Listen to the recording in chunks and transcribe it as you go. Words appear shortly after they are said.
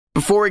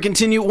Before we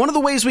continue, one of the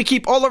ways we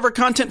keep all of our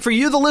content for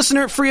you, the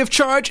listener, free of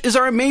charge is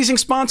our amazing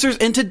sponsors,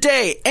 and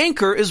today,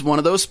 Anchor is one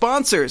of those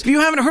sponsors. If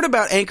you haven't heard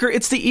about Anchor,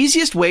 it's the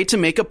easiest way to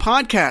make a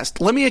podcast.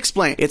 Let me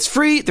explain. It's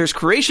free, there's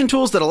creation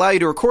tools that allow you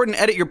to record and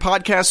edit your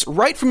podcasts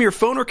right from your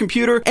phone or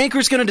computer.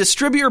 Anchor's going to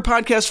distribute your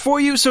podcast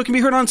for you so it can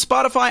be heard on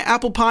Spotify,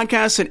 Apple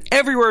Podcasts, and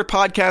everywhere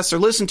podcasts are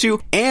listened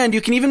to, and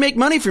you can even make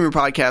money from your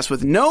podcast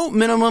with no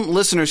minimum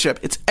listenership.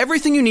 It's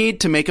everything you need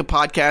to make a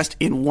podcast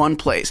in one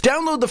place.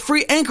 Download the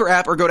free Anchor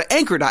app or go to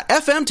anchor.fm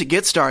to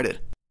get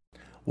started.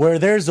 Where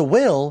there's a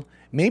will,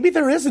 maybe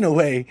there isn't a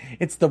way.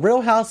 It's the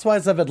Real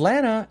Housewives of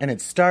Atlanta, and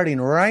it's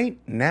starting right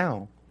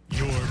now.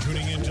 You're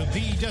tuning into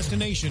the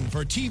destination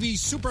for TV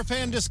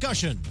superfan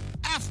discussion,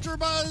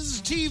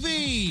 AfterBuzz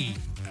TV.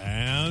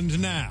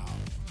 And now,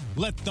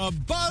 let the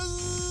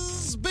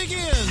buzz begin.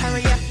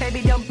 Hurry up,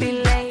 baby, don't be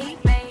late.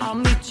 I'll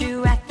meet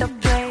you at the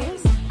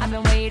place. I've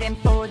been waiting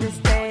for this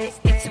day.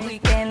 It's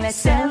weekend, let's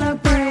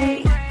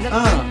celebrate.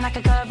 Looking like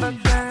a cover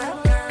girl.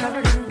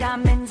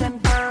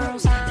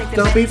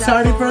 Don't be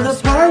tardy for the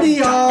party,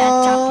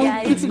 y'all.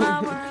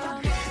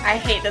 I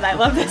hate that I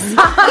love this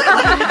song.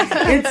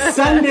 It's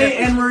Sunday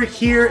and we're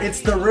here. It's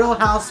the Real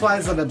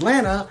Housewives of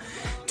Atlanta.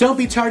 Don't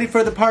Be Tardy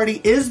for the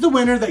Party is the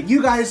winner that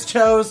you guys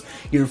chose.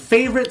 Your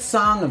favorite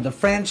song of the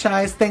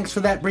franchise. Thanks for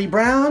that, Bree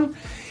Brown.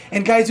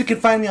 And guys, you can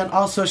find me on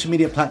all social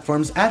media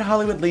platforms at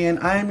Hollywood Leon.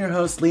 I am your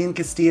host, Leon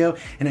Castillo,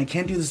 and I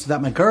can't do this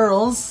without my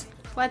girls.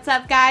 What's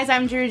up, guys?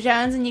 I'm Drew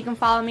Jones, and you can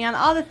follow me on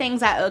all the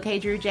things at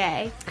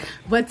OKDrewJ.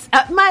 What's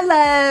up, my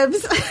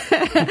loves?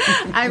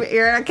 I'm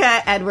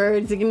Erica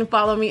Edwards. You can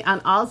follow me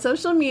on all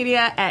social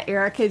media at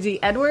Erica G.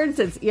 Edwards.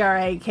 It's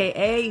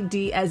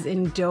ERAKAD as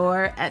in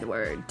door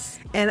Edwards.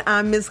 And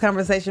I'm Miss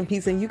Conversation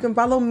Piece, and you can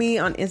follow me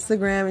on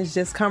Instagram. It's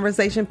just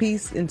Conversation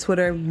Piece, and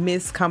Twitter,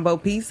 Miss Combo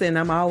Piece, and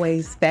I'm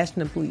always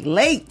fashionably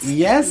late.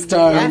 Yes,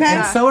 darling. Okay.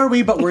 And so are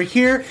we, but we're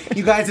here.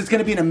 You guys, it's going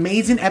to be an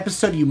amazing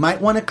episode. You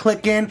might want to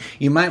click in.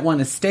 You might want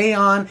to stay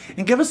on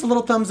and give us a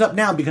little thumbs up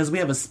now because we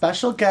have a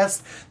special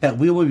guest that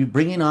we will be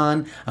bringing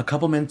on a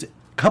couple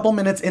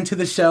minutes into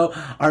the show.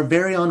 Our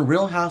very own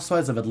Real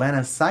Housewives of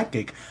Atlanta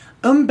psychic,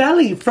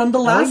 Mbele, from the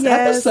last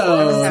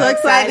episode. I'm so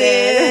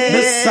excited.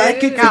 The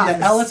psychic from the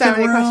elephant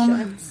room.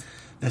 Questions.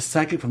 The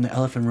psychic from the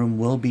elephant room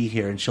will be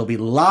here, and she'll be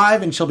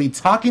live, and she'll be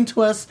talking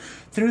to us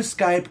through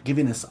Skype,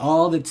 giving us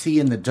all the tea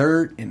and the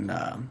dirt. And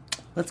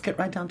let's get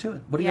right down to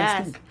it. What do you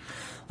guys think?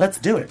 Let's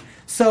do it.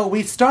 So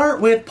we start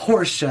with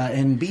Portia,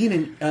 and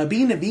being a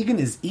vegan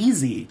is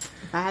easy.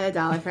 If I had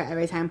 $1 for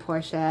every time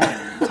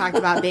Portia talked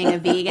about being a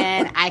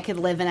vegan, I could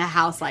live in a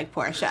house like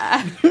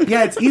Portia.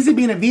 Yeah, it's easy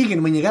being a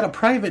vegan when you got a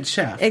private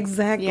chef.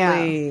 Exactly.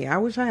 Yeah. I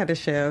wish I had a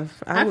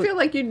chef. I feel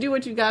like you do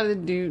what you got to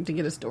do to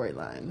get a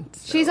storyline.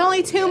 So, she's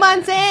only 2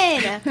 months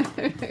in.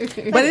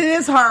 But it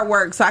is hard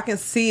work, so I can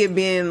see it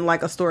being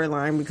like a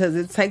storyline because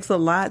it takes a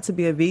lot to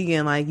be a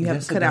vegan. Like, you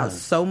have to cut out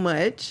so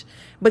much,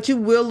 but you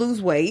will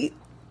lose weight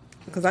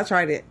because I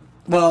tried it.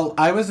 Well,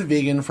 I was a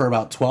vegan for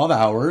about 12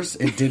 hours.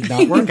 It did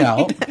not work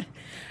out.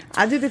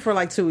 I did it for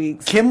like 2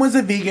 weeks. Kim was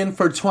a vegan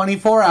for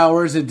 24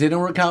 hours. It didn't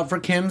work out for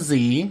Kim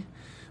Z,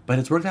 but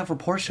it's worked out for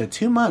Portia.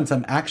 2 months.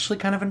 I'm actually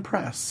kind of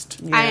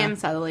impressed. Yeah. I am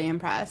subtly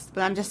impressed,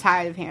 but I'm just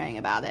tired of hearing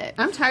about it.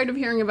 I'm tired of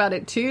hearing about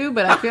it too,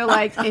 but I feel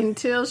like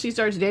until she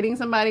starts dating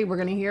somebody, we're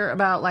going to hear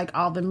about like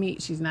all the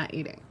meat she's not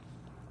eating.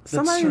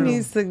 Somebody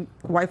needs to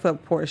wipe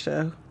up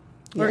Portia.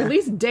 Or at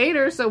least date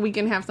her so we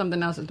can have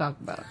something else to talk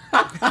about.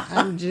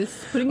 I'm just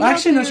putting it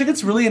Actually, out no, there. she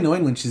gets really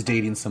annoying when she's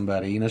dating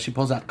somebody. You know, she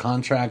pulls out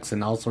contracts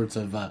and all sorts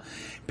of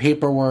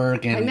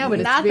paperwork. And I know, but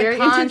it's not very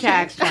the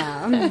contracts,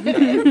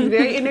 It's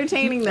very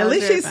entertaining, though. At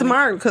least she's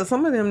smart, because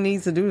some of them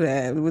needs to do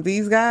that. With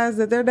these guys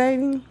that they're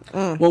dating.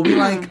 Well, we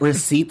like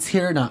receipts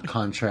here, not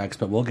contracts,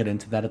 but we'll get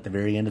into that at the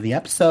very end of the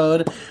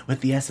episode with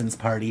the Essence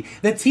Party.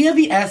 The Tea of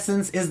the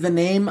Essence is the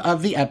name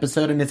of the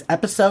episode, and it's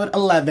episode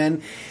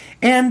 11.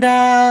 And,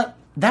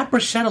 that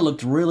bruschetta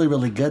looked really,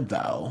 really good,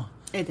 though.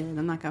 It did.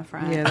 I'm not gonna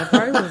front. Yeah, the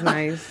party was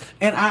nice.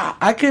 And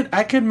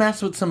I could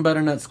mess with some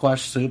butternut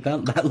squash soup.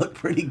 That looked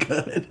pretty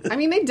good. I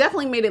mean, they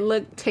definitely made it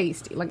look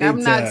tasty. Like,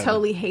 I'm not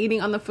totally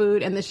hating on the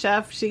food. And the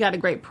chef, she got a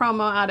great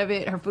promo out of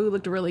it. Her food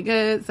looked really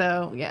good.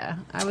 So, yeah,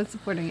 I was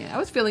supporting it. I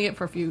was feeling it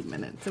for a few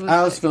minutes.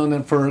 I was feeling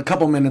it for a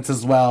couple minutes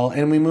as well.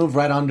 And we moved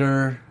right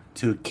under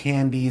to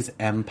Candy's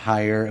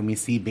empire, and we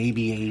see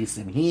Baby Ace,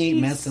 and he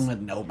ain't messing with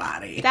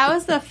nobody. That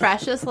was the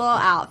freshest little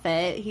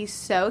outfit. He's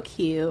so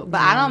cute, but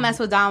I don't mess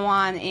with Don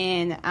Juan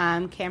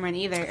and Cameron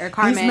either, or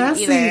Carmen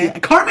either.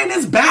 Carmen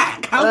is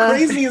back. How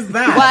crazy is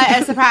that?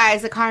 What a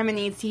surprise! That Carmen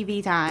needs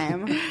TV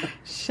time.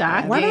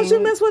 Shocking. Why don't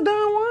you mess with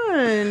Don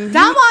Juan?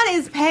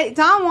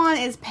 Don Juan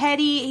is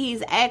petty.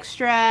 He's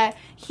extra.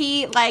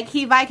 He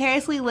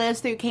vicariously lives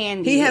through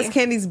Candy. He has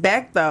Candy's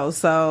back, though,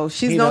 so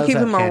she's going to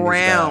keep him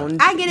around.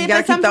 I get it, you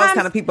but gotta keep those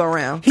kind of people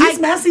around. He's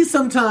messy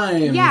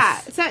sometimes. Yeah,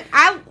 so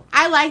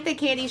I like that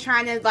Candy's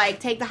trying to, like,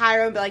 take the high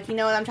road and be like, you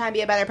know what, I'm trying to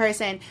be a better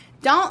person.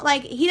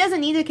 He doesn't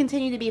need to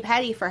continue to be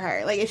petty for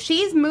her. Like, if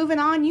she's moving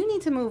on, you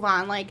need to move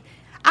on. Like,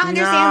 I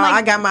understand,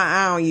 I got my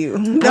eye on you.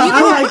 No,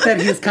 I like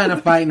that he's kind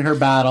of fighting her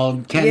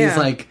battle. Candy's,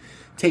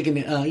 taking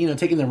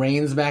the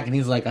reins back, and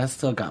he's like, I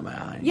still got my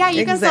eye. Yeah,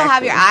 you can still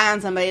have your eye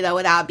on somebody though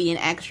without being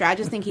extra. I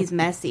just think he's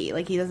messy.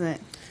 Like he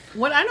doesn't.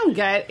 What I don't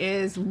get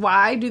is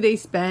why do they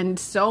spend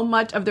so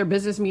much of their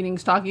business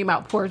meetings talking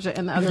about Portia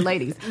and the other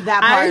ladies? That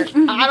part.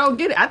 I don't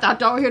get it. I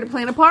thought y'all were here to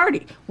plan a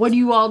party. What are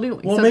you all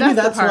doing? Well, so maybe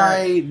that's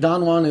why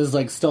Don Juan is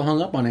like still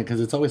hung up on it,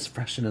 because it's always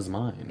fresh in his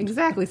mind.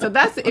 Exactly. So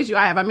that's the issue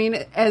I have. I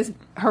mean, as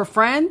her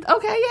friend,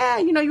 okay, yeah,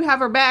 you have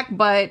her back,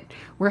 but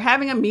we're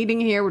having a meeting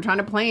here. We're trying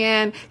to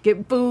plan,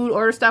 get food,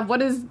 order stuff. What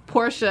does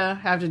Portia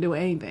have to do with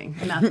anything?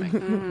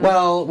 Nothing.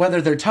 Well,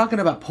 whether they're talking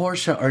about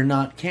Portia or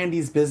not,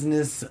 Candy's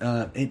business,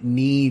 it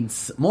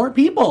needs more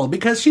people,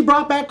 because she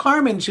brought back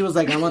Carmen. She was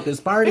like, I want this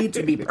party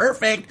to be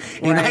perfect,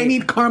 and I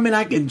need Carmen.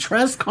 I can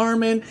trust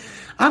Carmen.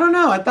 I don't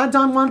know. I thought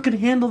Don Juan could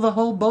handle the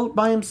whole boat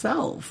by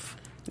himself.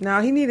 No,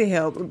 he needed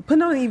help.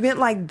 Putting on an event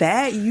like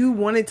that, you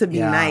want it to be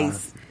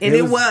nice. And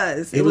it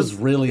was. It was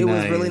really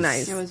nice. It was really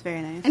nice. It was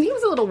very nice. And he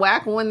was a little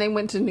whack when they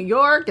went to New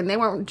York and they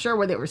weren't sure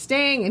where they were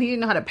staying and he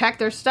didn't know how to pack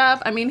their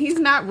stuff. I mean, he's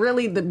not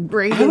really the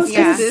greatest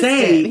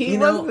assistant. He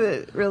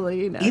wasn't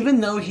really, Even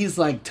though he's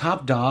like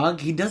top dog,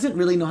 he doesn't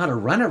really know how to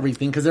run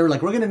everything, because they were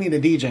like, we're going to need a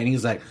DJ. And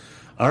he's like,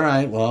 all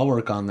right, well, I'll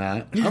work on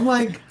that. I'm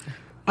like...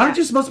 Aren't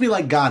you supposed to be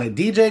like, got it,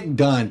 DJ,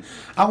 done.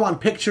 I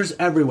want pictures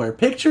everywhere.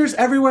 Pictures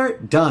everywhere,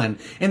 done.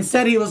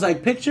 Instead, he was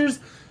like, pictures?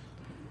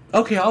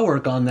 Okay, I'll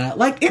work on that.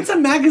 Like, it's a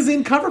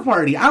magazine cover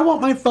party. I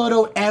want my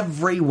photo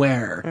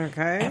everywhere.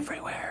 Okay.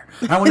 Everywhere.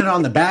 I want it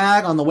on the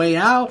bag on the way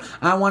out.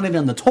 I want it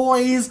on the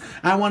toys.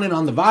 I want it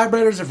on the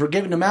vibrators if we're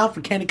giving them out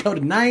for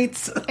candy-coated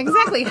nights.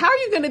 Exactly. How are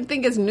you going to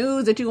think it's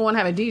news that you want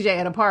to have a DJ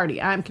at a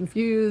party? I'm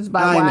confused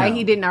by why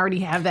he didn't already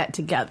have that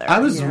together. I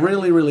was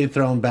really, really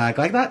thrown back.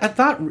 Like that. I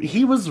thought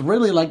he was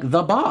really like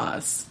the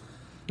boss.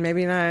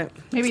 Maybe not.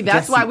 Maybe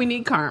that's why we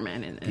need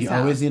Carmen in this You house.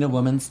 always need a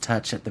woman's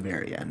touch at the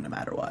very end, no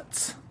matter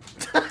what.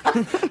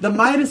 The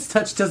Midas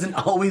touch doesn't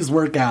always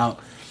work out.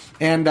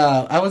 And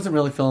I wasn't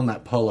really feeling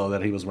that polo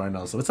that he was wearing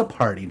also. It's a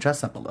party.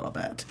 Dress up a little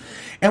bit.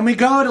 And we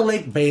go to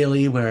Lake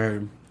Bailey,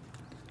 where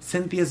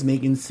Cynthia's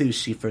making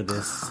sushi for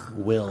this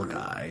Will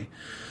guy.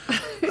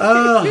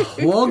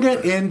 We'll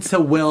get into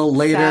Will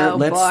later.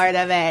 So bored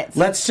of it.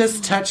 Let's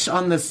just touch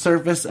on the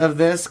surface of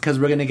this, because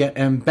we're going to get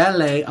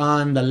Mbele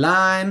on the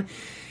line.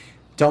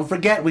 Don't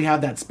forget, we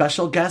have that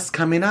special guest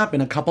coming up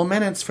in a couple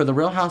minutes for the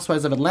Real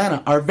Housewives of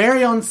Atlanta, our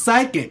very own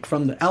psychic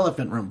from the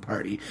Elephant Room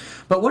party.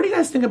 But what do you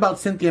guys think about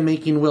Cynthia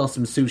making Will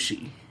some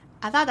sushi?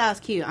 I thought that was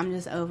cute. I'm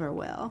just over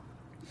Will.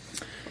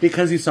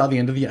 Because you saw the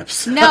end of the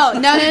episode. No.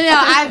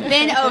 I've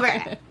been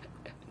over.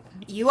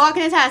 You walk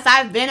in his house.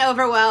 I've been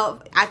over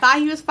Will. I thought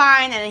he was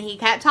fine, and then he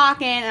kept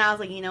talking, and I was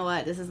like, you know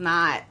what? This is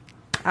not.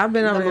 I've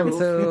been over him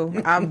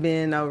too. I've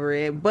been over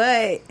it,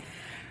 but.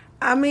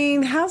 I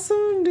mean, how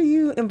soon do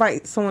you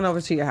invite someone over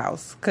to your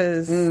house?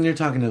 Because you're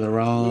talking to the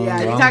wrong.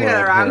 Yeah, you're talking to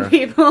the wrong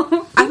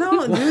people. I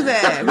don't do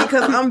that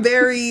because I'm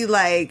very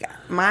like,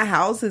 my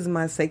house is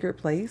my sacred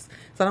place,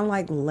 so I don't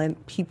like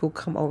let people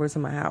come over to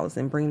my house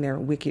and bring their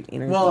wicked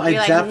energy. Well, I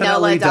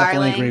definitely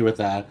agree with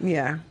that.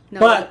 Yeah,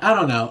 but I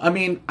don't know. I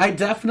mean, I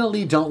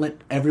definitely don't let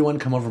everyone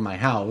come over my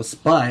house,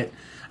 but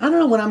I don't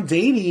know, when I'm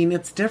dating,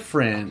 it's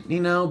different,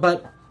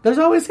 but. There's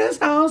always his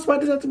house. Why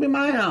does it have to be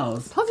my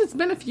house? Plus, it's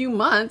been a few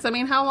months. I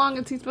mean, how long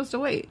is he supposed to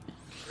wait?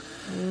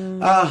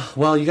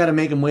 Well, you got to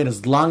make him wait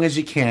as long as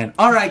you can.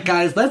 All right,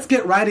 guys, let's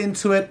get right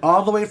into it.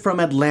 All the way from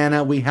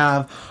Atlanta, we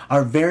have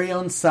our very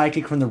own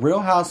psychic from the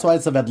Real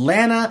Housewives of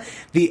Atlanta,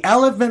 the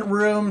Elephant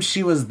Room.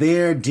 She was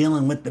there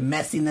dealing with the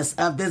messiness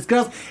of this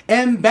girl,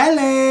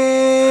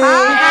 Mbele.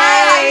 Hi,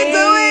 how you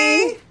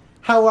doing?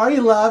 How are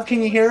you, love?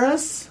 Can you hear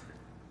us?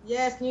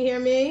 Yes, can you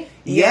hear me?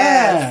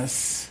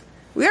 Yes.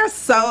 We are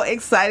so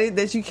excited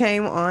that you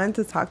came on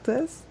to talk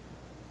to us.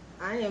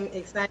 I am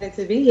excited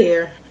to be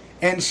here.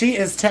 And she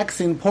is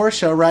texting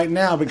Portia right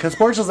now because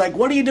Portia's like,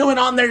 what are you doing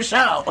on their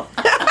show?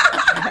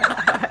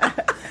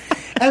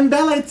 And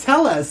Mbele,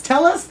 tell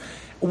us,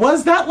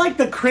 was that like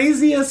the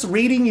craziest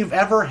reading you've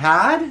ever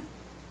had?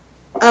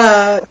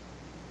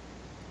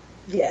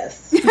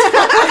 Yes.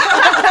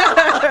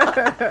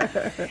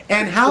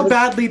 And how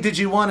badly did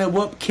you want to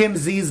whoop Kim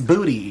Z's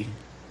booty?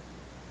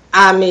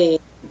 I mean,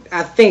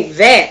 I think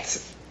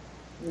that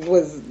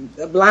was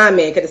a blind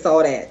man could have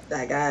saw that.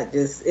 Like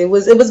it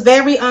was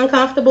very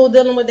uncomfortable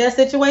dealing with that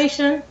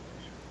situation.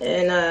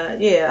 And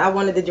I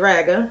wanted to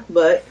drag her,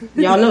 but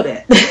y'all know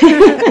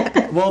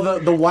that. Well,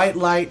 the white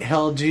light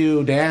held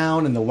you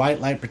down and the white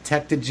light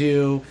protected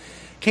you.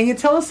 Can you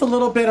tell us a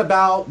little bit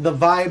about the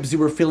vibes you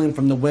were feeling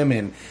from the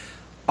women?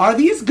 Are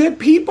these good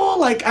people?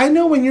 Like, I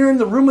know when you're in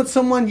the room with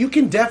someone, you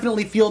can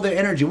definitely feel their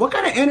energy. What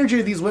kind of energy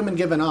are these women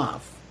giving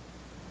off?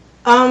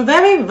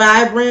 Very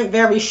vibrant,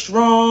 very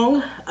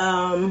strong.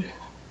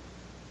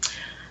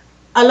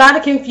 A lot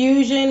of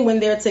confusion when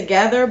they're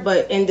together,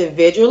 but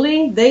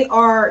individually, they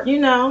are,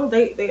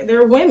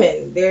 they're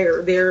women.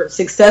 They're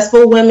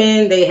successful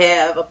women. They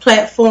have a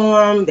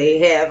platform. They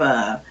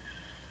have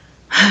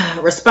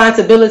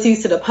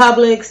responsibilities to the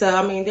public. So,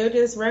 I mean, they're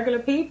just regular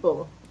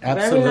people.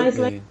 Absolutely. Very nice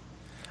lady.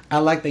 I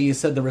like that you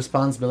said the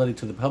responsibility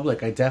to the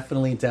public. I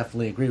definitely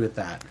agree with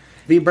that.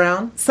 V.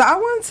 Brown? So I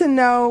want to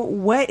know,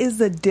 what is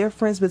the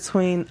difference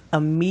between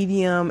a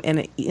medium and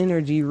an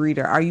energy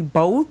reader? Are you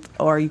both,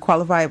 or are you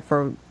qualified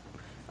for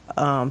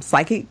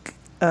psychic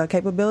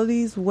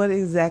capabilities? What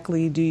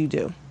exactly do you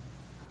do?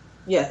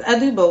 Yes, I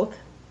do both.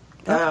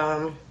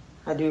 I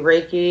do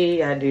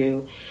Reiki. I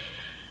do.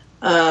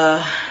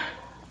 I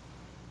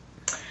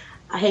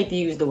hate to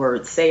use the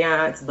word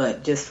seance,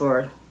 but just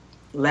for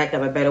lack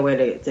of a better way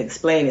to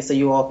explain it, so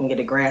you all can get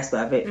a grasp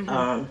of it.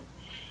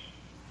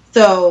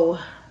 So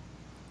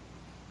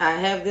I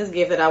have this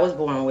gift that I was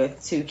born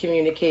with to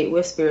communicate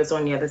with spirits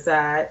on the other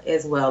side,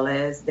 as well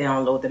as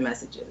download the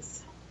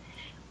messages.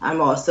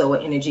 I'm also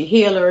an energy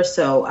healer,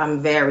 so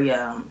I'm very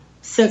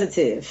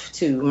sensitive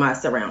to my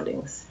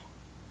surroundings.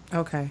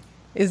 Okay.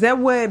 Is that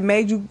what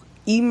made you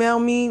email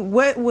me?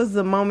 What was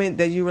the moment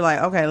that you were like,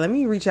 okay, let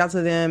me reach out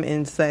to them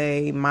and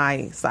say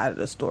my side of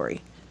the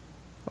story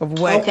of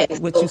what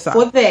you saw?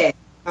 For that,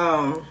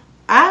 I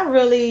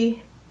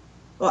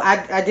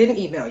didn't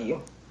email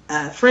you.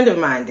 A friend of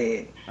mine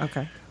did.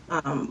 Okay.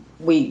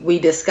 We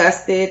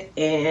discussed it,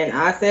 and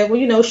I said,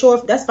 well,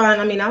 sure, that's fine.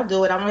 I mean, I'll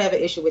do it. I don't have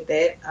an issue with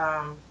that.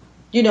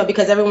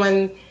 Because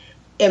everyone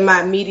in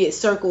my immediate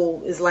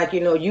circle is like,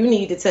 you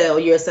need to tell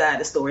your side of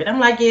the story. And I'm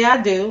like, yeah,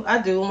 I do.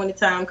 And when the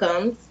time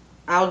comes,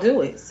 I'll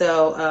do it.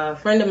 So a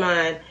friend of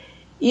mine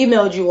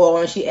emailed you all,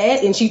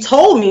 and she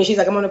told me, she's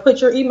like, I'm going to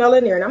put your email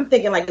in there. And I'm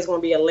thinking like it's going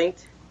to be a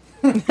linked.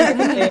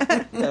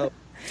 So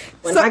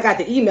when I got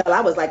the email, I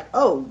was like,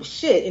 oh,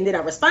 shit. And then I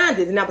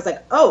responded, and I was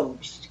like, oh,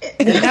 shit.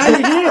 And now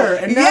you're here.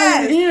 And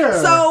now you're here.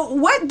 So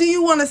what do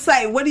you want to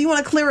say? What do you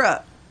want to clear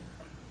up?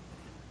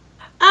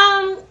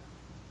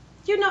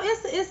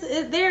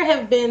 There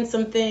have been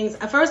some things.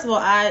 First of all,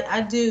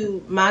 I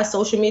do my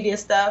social media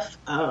stuff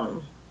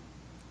on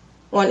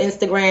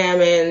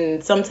Instagram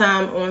and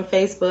sometime on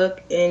Facebook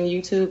and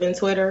YouTube and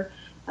Twitter.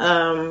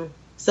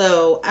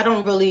 So I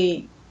don't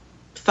really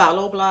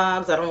follow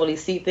blogs. I don't really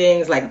see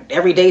things like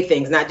everyday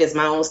things, not just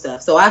my own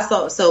stuff.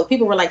 So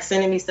people were like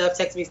sending me stuff,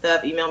 text me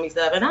stuff, email me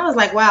stuff. And I was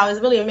like, wow, it's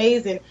really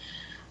amazing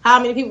how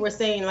many people were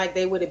saying like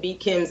they would have beat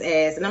Kim's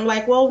ass. And I'm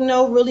like, well,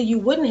 no, really, you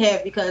wouldn't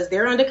have, because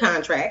they're under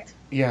contract.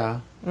 Yeah.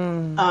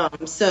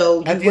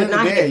 So you would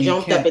not have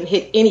jumped up and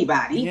hit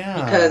anybody,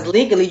 because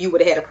legally you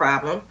would have had a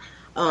problem.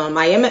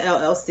 I am an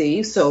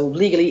LLC, so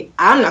legally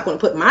I'm not going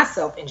to put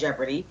myself in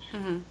jeopardy.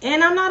 And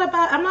I'm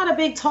not a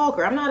big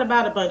talker. I'm not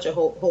about a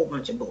whole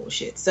bunch of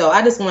bullshit. So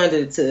I just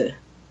wanted to,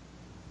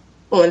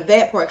 on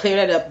that part, clear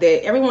that up,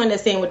 that everyone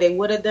that's saying what they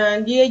would have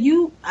done,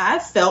 I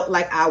felt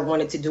like I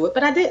wanted to do it,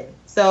 but I didn't.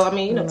 So, I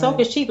mean, talk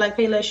is cheap, like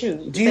pay less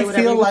shoes. Do you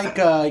feel like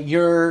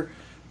your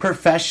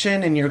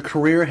profession and your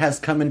career has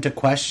come into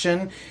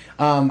question?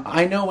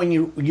 I know when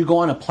you go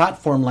on a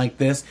platform like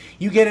this,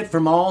 you get it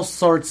from all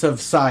sorts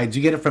of sides.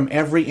 You get it from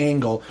every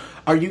angle.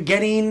 Are you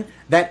getting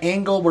that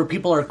angle where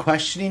people are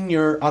questioning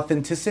your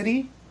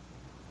authenticity?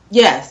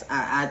 Yes,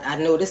 I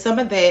noticed some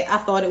of that. I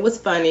thought it was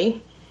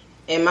funny.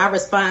 And my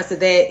response to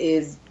that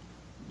is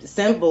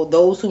simple.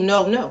 Those who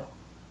know.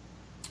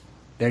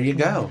 There you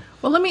go.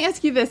 Well, let me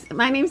ask you this.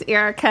 My name's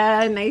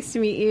Erica. Nice to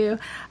meet you.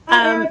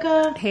 Hi,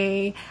 Erica.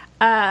 Hey.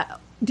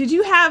 Did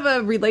you have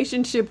a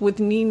relationship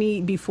with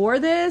Nene before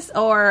this,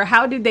 or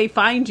how did they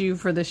find you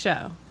for the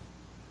show?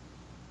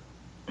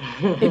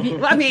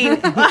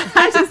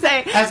 I should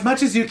say as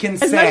much as you can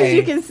say. As much as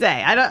you can say.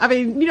 You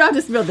don't have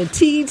to spill the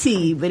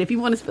tea, but if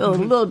you want to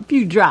spill a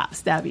few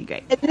drops, that'd be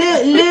great. A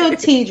little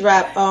tea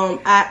drop.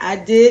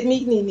 I did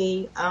meet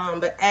Nene,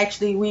 but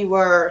actually we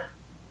were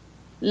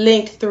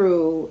linked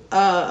through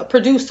a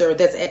producer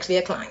that's actually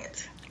a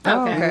client.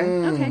 Okay.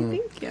 Okay,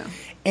 thank you.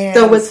 And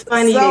so it was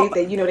funny that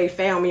they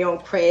found me on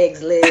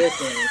Craigslist, and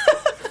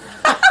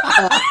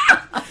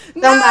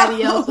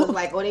somebody else was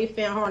like, they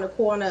found her on the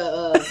corner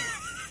of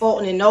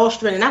Fulton and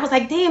Nostrand, and I was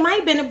like, damn, I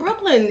ain't been to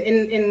Brooklyn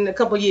in a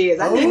couple years.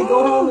 I need to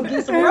go home and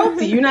get some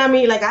roti. You know what I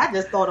mean? Like, I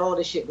just thought all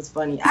this shit was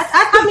funny.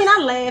 I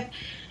laugh.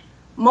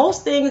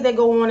 Most things that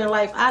go on in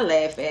life, I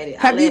laugh at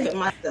it. I laugh at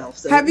myself.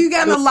 So have you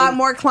gotten a lot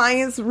more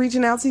clients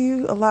reaching out to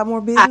you? A lot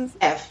more business?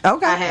 I have.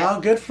 Okay. I have.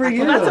 Oh, good for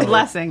you. Well, that's a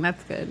blessing.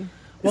 That's good.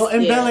 Well,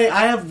 Mbele,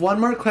 I have one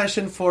more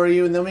question for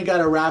you, and then we got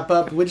to wrap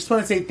up. We just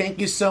want to say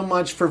thank you so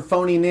much for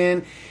phoning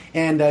in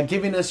and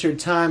giving us your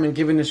time and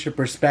giving us your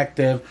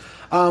perspective.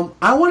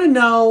 I want to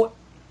know,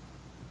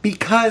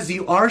 because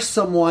you are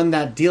someone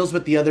that deals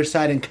with the other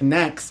side and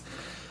connects,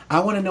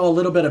 I want to know a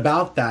little bit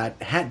about that.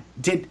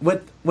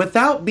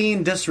 Without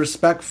being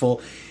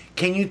disrespectful,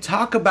 can you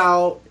talk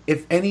about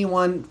if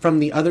anyone from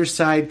the other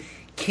side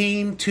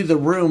came to the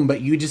room, but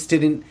you just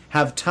didn't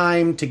have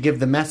time to give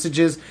the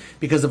messages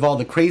because of all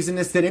the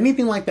craziness? Did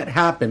anything like that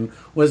happen?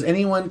 Was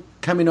anyone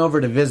coming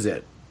over to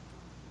visit?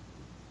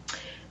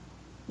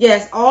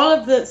 Yes,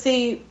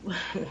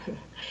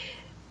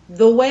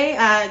 the way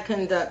I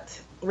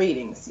conduct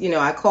readings,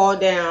 I call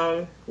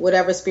down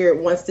whatever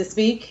spirit wants to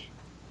speak,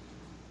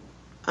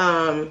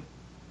 and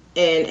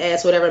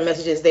ask whatever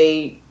messages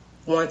they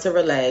want to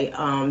relay.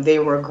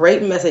 There were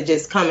great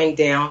messages coming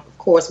down. Of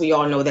course, we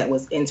all know that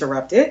was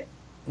interrupted.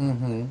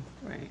 Mm-hmm.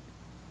 Right.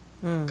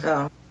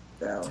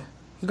 So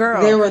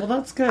Girl, well,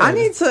 that's good. I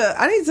need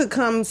to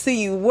come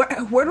see you.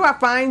 Where do I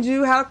find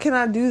you? How can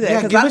I do that? Yeah,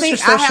 Because give I us think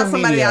your I have social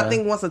somebody media. I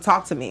think wants to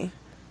talk to me.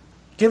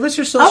 Give us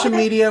your social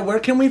media. Where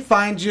can we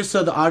find you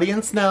so the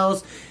audience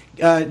knows?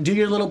 Do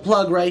your little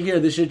plug right here.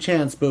 This is your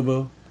chance, Boo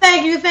Boo.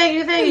 Thank you.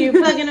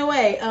 Plugging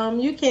away.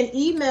 You can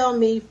email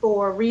me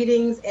for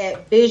readings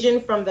at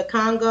Vision from the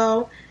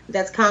Congo.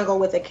 That's Congo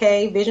with a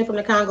K.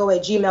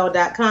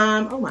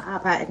 visionfromthecongo@gmail.com. Oh, my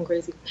iPad acting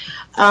crazy.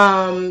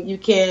 You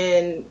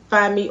can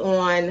find me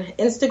on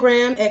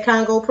Instagram at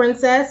Congo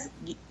Princess,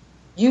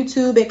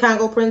 YouTube at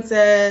Congo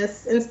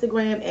Princess,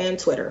 Instagram, and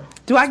Twitter.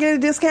 Do I get a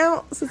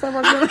discount since I'm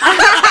working?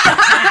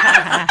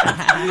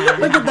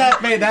 Look at that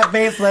face. That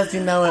face lets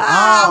you know it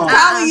I'm all.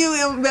 calling you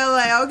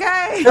Mbele,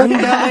 okay?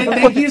 Mbele,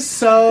 thank you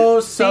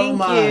so Thank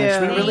much.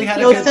 you. We really had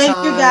a No, good thank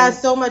time. you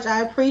guys so much.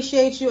 I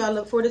appreciate you. I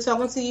look forward to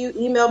talking to you.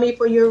 Email me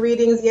for your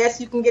readings.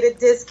 Yes, you can get a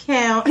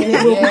discount, and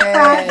it will be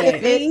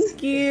private.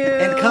 Thank you.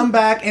 And come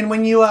back, and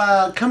when you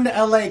come to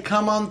LA,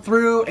 come on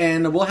through,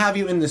 and we'll have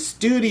you in the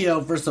studio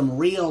for some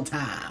real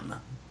time.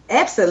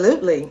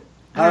 Absolutely.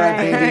 All right,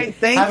 baby. All right,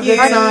 thank have you. A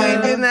good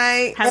time. Good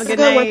night. Have a good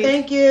one. night.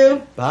 Thank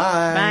you.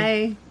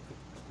 Bye.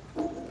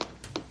 Bye.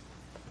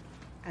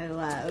 I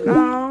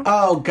love.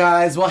 Oh,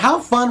 guys. Well, how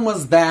fun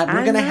was that? We're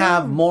I going to know.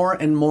 have more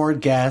and more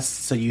guests,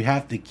 so you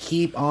have to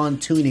keep on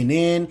tuning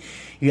in.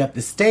 You have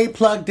to stay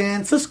plugged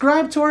in.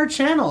 Subscribe to our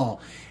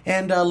channel.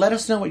 And let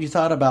us know what you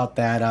thought about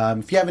that.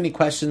 If you have any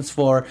questions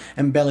for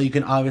Mbele, you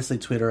can obviously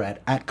tweet her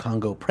at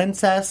Congo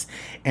Princess.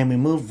 And we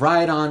move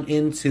right on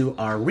into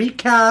our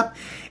recap.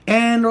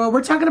 And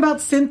we're talking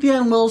about Cynthia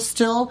and Will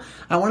still.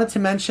 I wanted to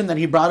mention that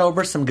he brought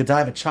over some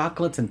Godiva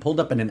chocolates and pulled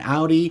up in an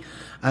Audi.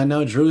 I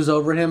know Drew's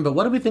over him, but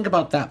what do we think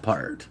about that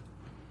part?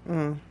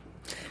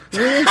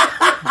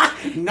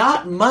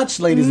 Not much,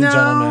 ladies and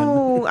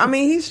gentlemen. No, I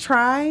mean, he's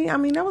trying. I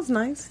mean, that was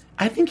nice.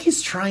 I think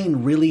he's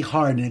trying really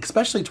hard, and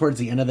especially towards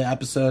the end of the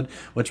episode,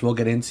 which we'll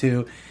get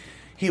into,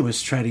 he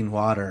was treading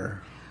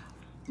water.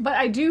 But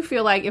I do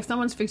feel like if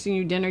someone's fixing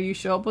you dinner, you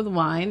show up with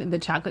wine. The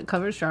chocolate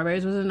covered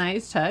strawberries was a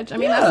nice touch. I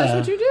mean, that's just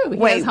what you do. He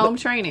Wait, has home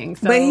training.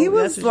 So But he that's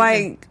was what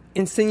you do. like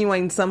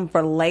insinuating something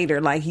for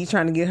later. Like he's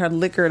trying to get her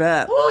liquored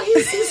up. Well,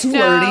 he's No,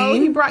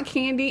 flirting. he brought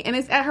candy, and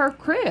it's at her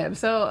crib.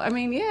 So, I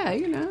mean, yeah,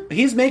 you know.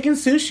 He's making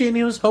sushi, and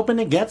he was hoping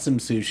to get some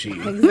sushi.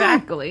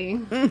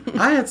 Exactly.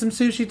 I had some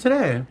sushi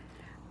today.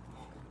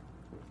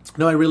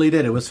 No, I really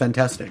did. It was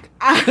fantastic.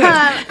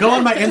 Go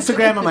on my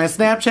Instagram and my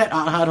Snapchat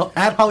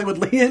at Hollywood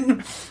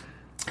Leon,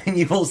 and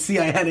you will see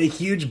I had a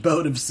huge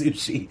boat of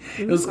sushi.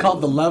 It was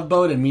called the Love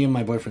Boat, and me and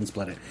my boyfriend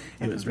split it.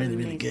 It was really,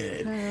 really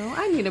good. Oh,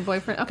 I need a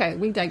boyfriend. Okay,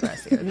 we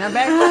digress here. Now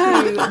back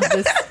to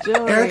the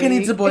story. Erica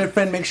needs a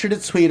boyfriend. Make sure to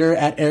tweet her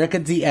at Erica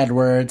D.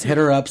 Edwards. Hit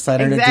her up,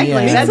 slide her to Exactly.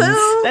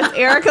 DMs. That's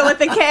Erica with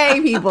the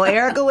K, people.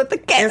 Erica with the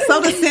K. And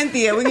so does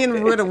Cynthia. We're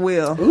getting rid of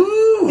Will.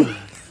 Ooh.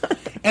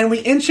 And we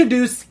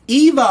introduce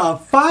Eva,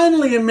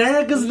 finally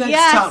America's Next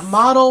Yes. Top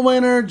Model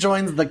winner,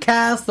 joins the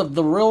cast of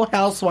The Real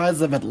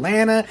Housewives of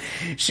Atlanta.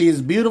 She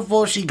is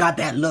beautiful. She got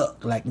that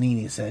look, like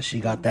Nene says. She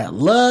got that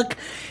look.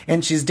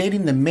 And she's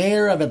dating the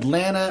mayor of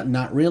Atlanta.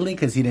 Not really,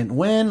 because he didn't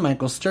win.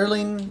 Michael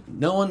Sterling.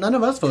 None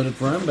of us voted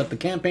for him, but the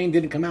campaign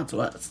didn't come out to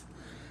us.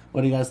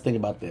 What do you guys think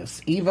about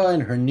this? Eva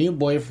and her new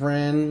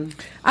boyfriend.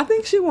 I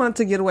think she wanted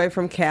to get away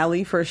from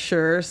Cali for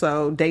sure.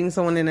 So dating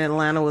someone in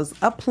Atlanta was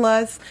a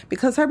plus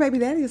because her baby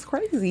daddy is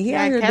crazy. He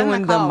Yeah, out here Kevin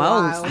doing the McCall,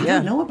 most. wow. I Yeah.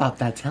 don't know about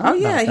that. Tell Oh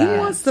me yeah, about he that.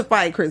 wants to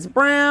fight Chris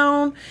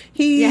Brown.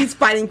 He's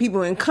fighting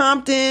people in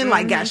Compton.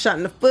 Like got shot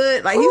in the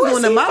foot. Like Who he's is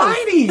doing the he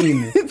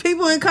most. fighting?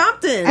 People in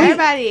Compton.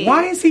 Everybody.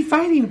 Why is he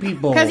fighting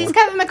people? Because he's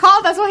Kevin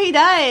McCall. That's what he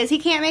does. He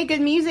can't make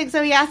good music,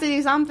 so he has to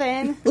do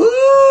something.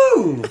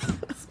 Ooh!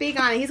 Speak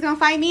on it. He's going to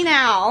fight me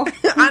now.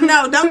 I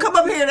know. Don't come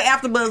up here to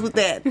AfterBuzz with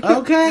that.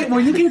 Okay,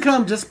 well, you can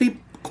come. Just be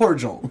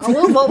cordial.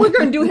 Well, we're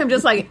going to do him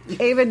just like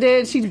Ava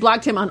did. She's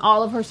blocked him on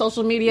all of her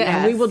social media,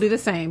 and we Yes. will do the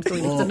same.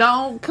 So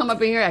don't come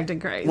up in here acting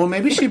crazy. Well,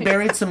 maybe she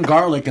buried some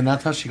garlic, and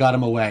that's how she got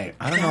him away.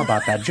 I don't know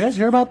about that. Did you guys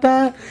hear about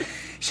that?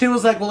 She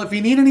was like, well, if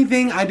you need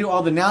anything, I do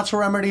all the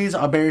natural remedies.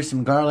 I'll bury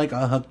some garlic.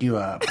 I'll hook you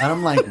up. And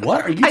I'm like,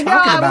 what are you I talking know.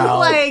 I about?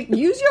 was like,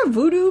 use your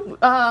voodoo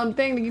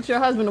thing to get your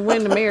husband to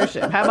win the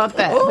mayorship. How about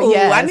that? Ooh, But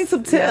yes, I need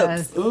some tips.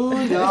 yes. Ooh,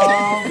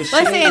 y'all. The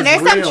shade Listen, is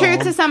there's some real. truth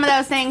to some of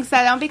those things, so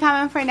don't be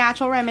coming for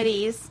natural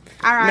remedies.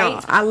 All right. No,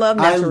 I love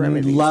I natural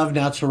remedies. love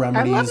natural I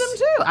remedies. love them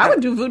too. I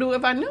would do voodoo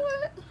if I knew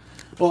it.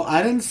 Well,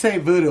 I didn't say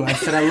voodoo. I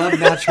said I love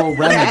natural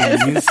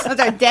remedies. Those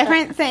are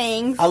different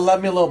things. I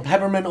love me a little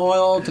peppermint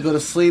oil to go to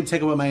sleep,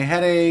 take away my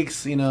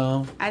headaches, you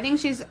know. I think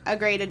she's a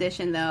great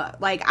addition, though.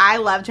 Like, I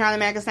loved her on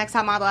America's Next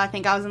Top Model. I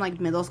think I was in, like,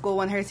 middle school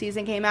when her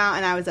season came out,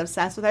 and I was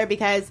obsessed with her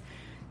because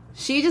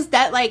she just,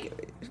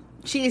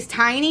 she's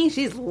tiny,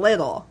 she's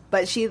little,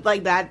 but she's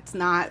like, that's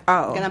not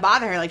gonna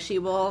bother her. Like, she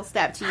will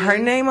step to you. Her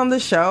name on the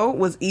show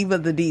was Eva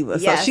the Diva,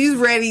 so she's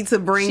ready to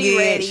bring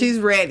it. She's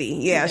ready.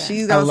 Yeah,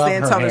 she's gonna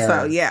stand toe to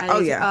toe.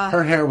 Yeah,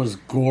 her hair was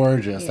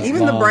gorgeous.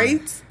 Even the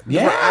braids.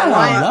 Yeah,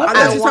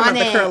 I want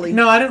the curly.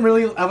 No,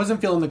 I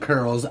wasn't feeling the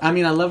curls. I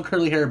mean, I love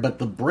curly hair, but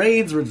the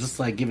braids were just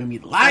like giving me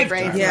life.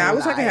 Yeah, I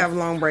wish I could have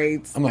long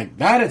braids. I'm like,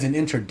 that is an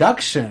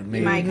introduction.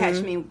 Maybe. You might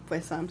catch me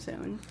with some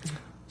soon.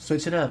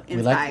 Switch it up.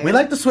 We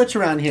like to switch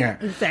around here.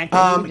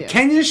 Exactly.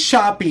 Kenya's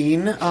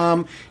shopping.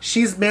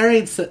 She's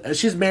married.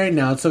 She's married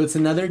now, so it's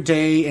another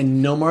day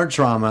and no more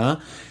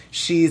drama.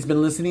 She's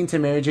been listening to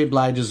Mary J.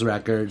 Blige's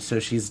record, so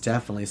she's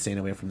definitely staying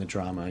away from the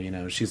drama. You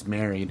know, she's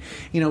married.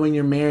 You know, when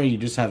you're married, you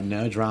just have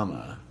no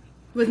drama.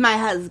 With my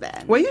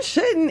husband. Well, you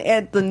shouldn't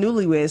at the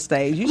newlywed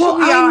stage. You should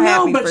be all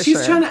happy but for she's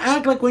sure. trying to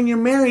act like when you're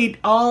married,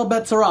 all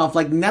bets are off.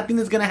 Like nothing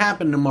is going to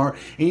happen anymore,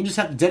 and you just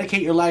have to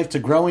dedicate your life to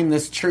growing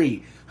this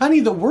tree. Honey,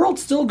 the world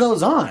still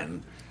goes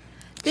on.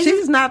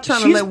 She's not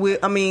trying to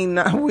let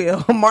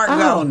Mark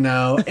go. Oh,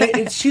 no.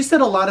 She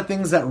said a lot of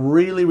things that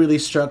really, really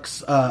struck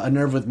a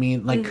nerve with me.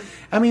 Like,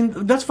 I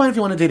mean, that's fine if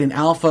you want to date an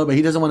alpha, but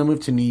he doesn't want to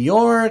move to New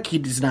York.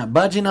 He's not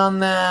budging on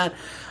that.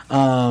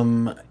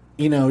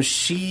 You know,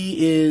 she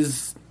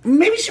is...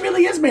 Maybe she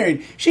really is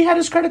married. She had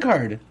his credit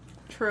card.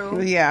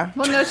 True. Yeah.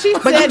 Well, no, she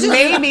said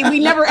maybe. We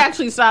never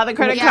actually saw the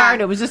credit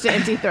card. It was just an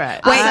empty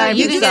threat. Wait,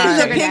 you did you didn't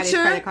see see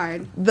the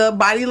picture? The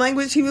body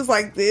language, he was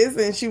like this,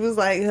 and she was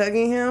like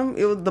hugging him.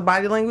 It was the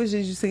body language.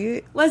 Did you see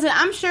it? Listen,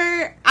 I'm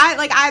sure.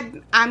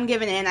 I'm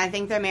giving in. I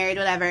think they're married,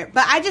 whatever.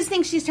 But I just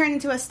think she's turned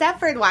into a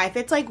Stepford wife.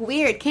 It's like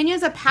weird.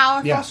 Kenya's a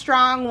powerful,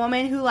 strong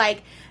woman who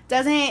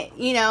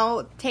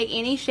doesn't, take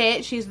any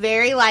shit. She's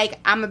very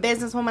I'm a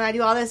businesswoman, I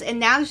do all this. And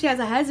now that she has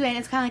a husband,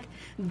 it's kind of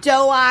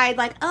doe-eyed,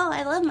 oh,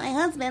 I love my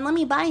husband. Let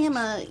me buy him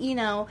a,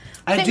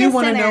 I do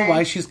want to know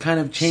why she's kind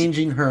of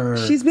changing her.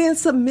 She's being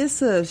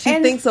submissive. She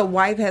thinks a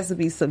wife has to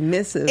be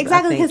submissive.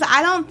 Exactly, because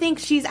I don't think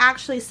she's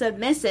actually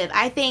submissive.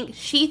 I think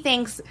she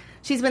thinks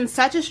she's been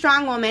such a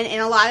strong woman,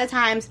 and a lot of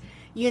times,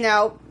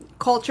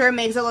 culture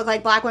makes it look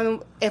like black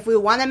women, if we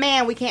want a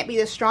man, we can't be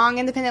the strong,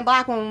 independent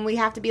black woman. We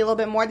have to be a little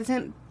bit more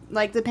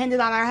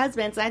dependent on our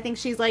husbands. And I think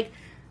she's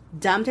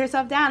dumped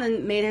herself down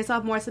and made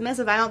herself more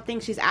submissive. I don't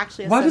think she's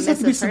actually a Why submissive does it have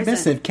to be person.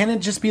 submissive? Can it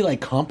just be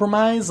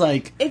compromise?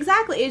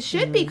 Exactly. It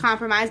should be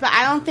compromise, but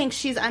I don't think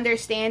she's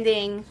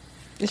understanding.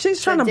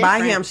 She's trying to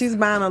buy him. She's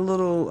buying a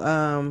little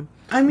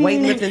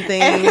weightlifting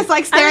thing.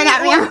 It's staring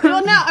at me.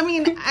 Well, no, I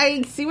mean,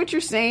 I see what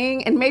you're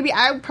saying, and maybe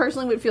I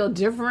personally would feel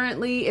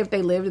differently if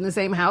they lived in the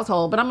same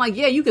household. But I'm like,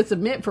 yeah, you could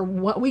submit for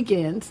what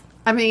weekends.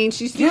 I mean,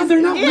 they're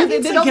not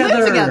living they don't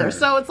live together.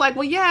 So it's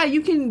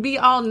you can be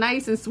all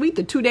nice and sweet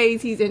the 2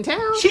 days he's in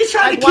town. She's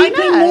trying to keep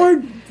him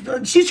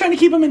more. She's trying to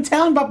keep him in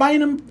town by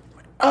buying him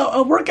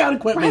a workout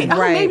equipment.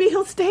 Right. Oh, maybe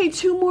he'll stay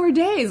 2 more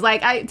days.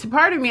 To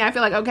part of me, I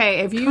feel okay,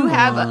 if you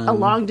have a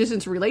long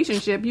distance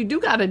relationship, you do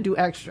got to do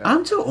extra.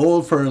 I'm too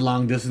old for a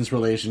long distance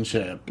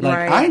relationship.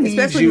 Right. I need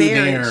especially you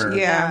marriage. there.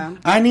 Yeah.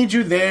 I need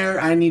you there.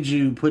 I need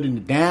you putting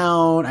it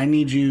down. I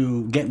need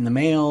you getting the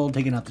mail,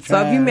 taking out the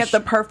trash. So if you met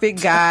the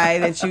perfect guy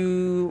that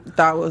you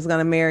thought was going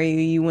to marry you,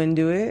 you wouldn't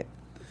do it?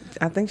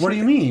 I think. What do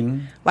you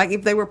mean?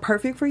 If they were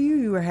perfect for you,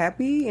 you were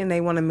happy, and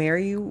they want to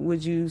marry you,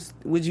 would you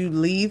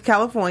leave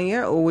California,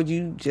 or would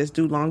you just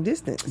do long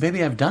distance?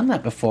 Baby, I've done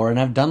that before, and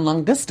I've done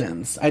long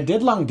distance. I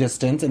did long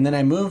distance, and then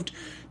I moved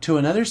to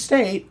another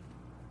state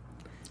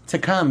to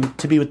come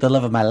to be with the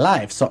love of my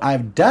life. So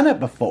I've done it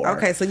before.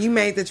 Okay, so you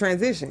made the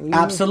transition.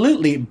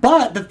 Absolutely.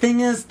 But the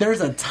thing is,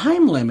 there's a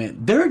time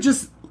limit. They're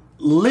just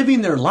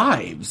living their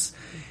lives.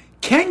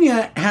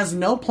 Kenya has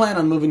no plan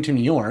on moving to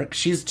New York.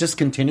 She's just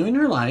continuing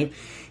her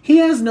life. He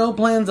has no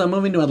plans on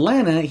moving to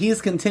Atlanta. He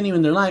is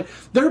continuing their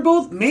life. They're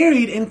both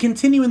married and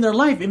continuing their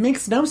life. It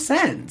makes no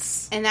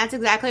sense. And that's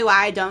exactly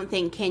why I don't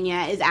think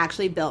Kenya is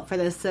actually built for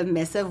the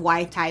submissive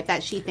wife type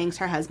that she thinks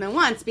her husband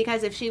wants.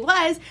 Because if she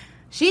was,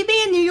 she'd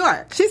be in New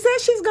York. She said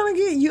she's going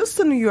to get used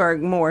to New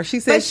York more. She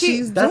said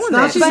she's doing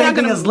that. She's not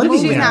living there.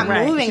 She's not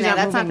moving there.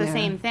 That's not the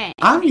same thing.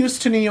 I'm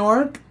used to New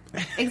York.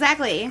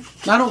 Exactly.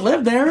 I don't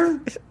live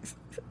there.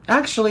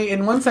 Actually,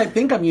 and once I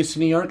think I'm used to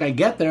New York, I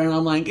get there and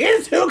I'm like,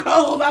 it's too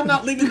cold. I'm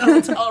not leaving the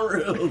hotel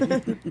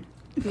room.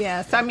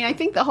 Yeah, so I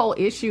think the whole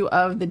issue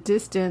of the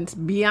distance,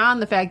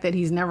 beyond the fact that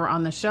he's never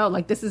on the show,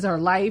 this is her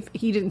life.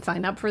 He didn't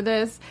sign up for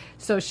this,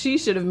 so she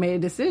should have made a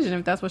decision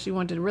if that's what she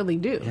wanted to really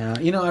do. Yeah,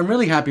 I'm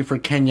really happy for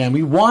Kenya, and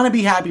we want to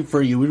be happy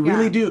for you. We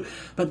really do.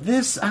 But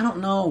this, I don't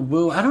know,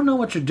 Boo. I don't know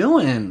what you're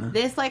doing.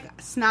 This,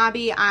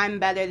 snobby, I'm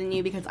better than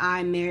you because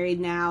I'm married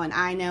now and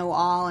I know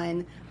all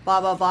and blah,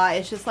 blah, blah.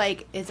 It's just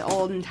it's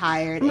old and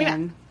tired.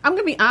 I'm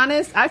going to be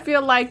honest. I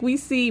feel like we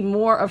see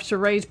more of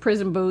Sheree's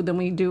prison boo than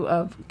we do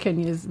of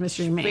Kenya's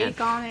mystery man.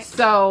 On it.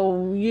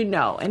 So,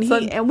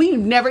 and we've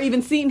never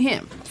even seen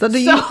him. So do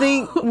you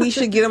think we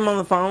should get him on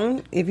the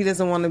phone if he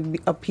doesn't want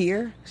to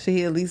appear? Should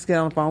he at least get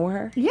on the phone with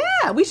her?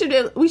 Yeah, we should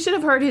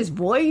have heard his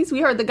voice.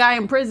 We heard the guy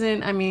in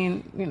prison. I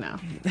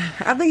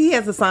think he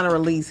has to sign a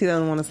release. He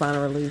doesn't want to sign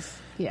a release.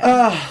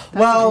 Yeah.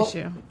 Well,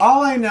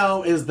 all I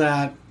know is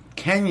that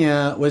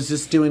Kenya was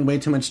just doing way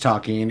too much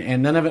talking,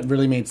 and none of it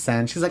really made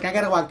sense. She's like, I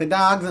gotta walk the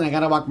dogs, and I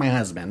gotta walk my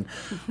husband.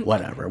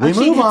 Whatever. We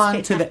move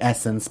on to the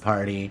Essence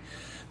party.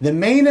 The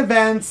main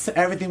events,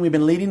 everything we've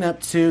been leading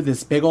up to,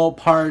 this big old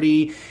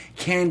party,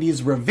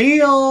 Candy's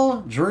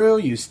reveal. Drew,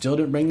 you still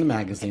didn't bring the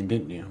magazine,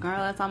 didn't you? Girl,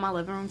 that's on my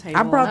living room table.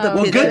 I brought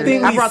the picture. Good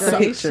thing I brought the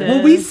picture.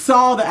 Well, we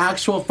saw the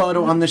actual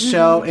photo on the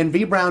show, and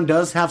V Brown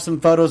does have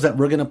some photos that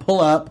we're going to pull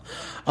up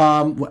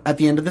at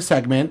the end of the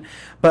segment.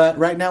 But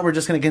right now, we're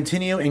just going to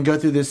continue and go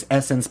through this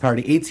Essence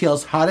party.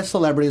 ATL's hottest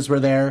celebrities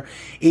were there.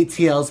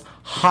 ATL's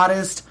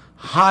hottest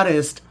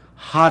artist,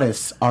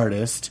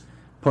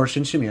 Portia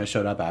and Shamia,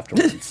 showed up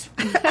afterwards.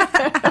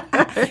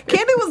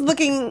 Candy was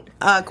looking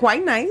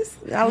quite nice.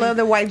 I love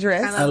the white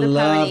dress. I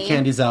love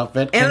Candy's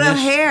outfit. And her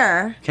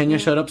hair. Kenya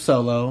showed up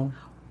solo.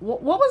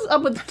 What was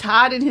up with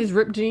Todd and his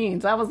ripped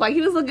jeans? I was like,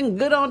 he was looking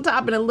good on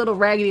top and a little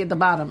raggedy at the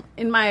bottom.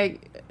 In my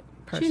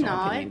personal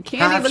opinion,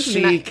 Candy half looked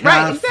chic,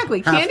 right,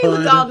 exactly. half Candy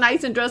looked hood. all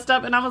nice and dressed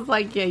up, and I was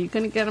like, yeah, you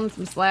couldn't get him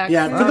some slack.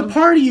 Yeah, for the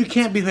party, you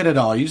can't be hood at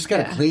all. You just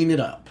got to clean it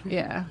up.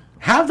 Yeah.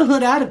 Have the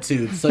hood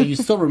attitude so you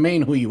still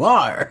remain who you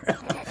are.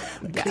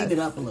 Clean it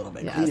up a little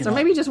bit. Yeah. So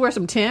maybe just wear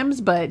some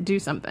Timbs, but do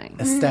something.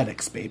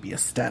 Aesthetics, baby,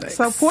 aesthetics.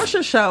 So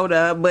Portia showed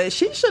up, but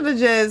she should have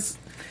just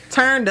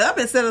turned up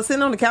instead of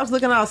sitting on the couch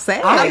looking all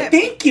sad.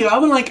 Thank you. I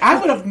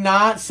would have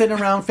not sitting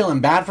around feeling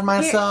bad for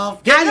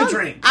myself. Get me a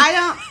drink.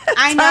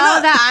 I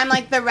know that I'm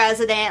like the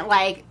resident,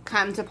 like,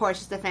 come to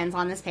Portia's defense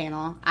on this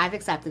panel. I've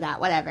accepted that,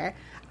 whatever.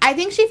 I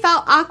think she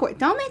felt awkward.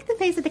 Don't make the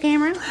face at the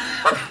camera.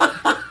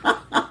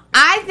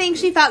 I think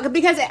she felt,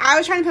 because I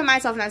was trying to put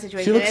myself in that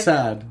situation. She looked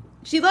sad.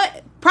 She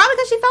looked, probably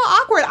because she felt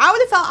awkward. I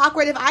would have felt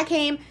awkward if I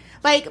came,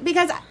 like,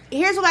 because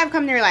here's what I've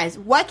come to realize.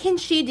 What can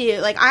she do?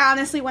 Like, I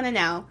honestly want to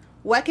know.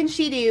 What can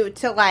she do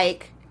to,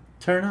 like,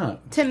 turn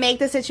up, to make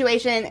the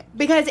situation,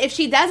 because if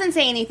she doesn't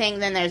say anything,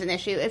 then there's an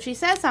issue. If she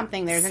says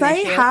something, there's an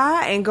issue. Say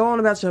hi and go on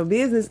about your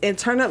business and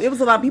turn up. It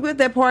was a lot of people at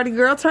that party,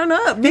 girl. Turn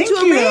up. Thank you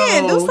a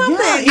man. Do something.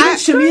 Yeah, even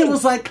Shamia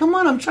was like, come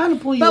on, I'm trying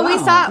to pull you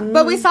out.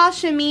 But we saw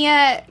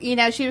Shamia, you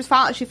know, she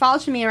followed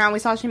Shamia around. We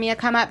saw Shamia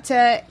come up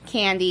to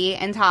Candy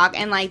and talk,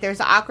 and, like, there's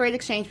an awkward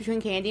exchange between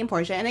Candy and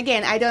Portia. And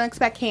again, I don't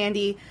expect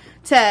Candy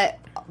to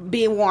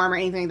be warm or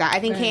anything like that.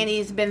 I think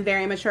Candy's been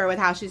very mature with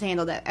how she's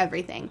handled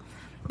everything.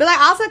 But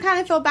I also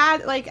kind of feel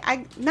bad, like,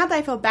 not that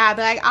I feel bad,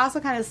 but I also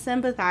kind of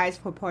sympathize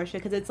for Portia,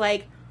 because it's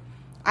like,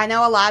 I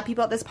know a lot of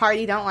people at this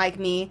party don't like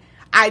me.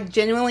 I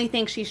genuinely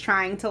think she's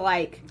trying to,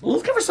 like, well,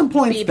 let's give her some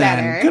points be then.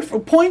 better. Good for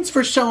points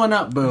for showing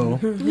up, boo.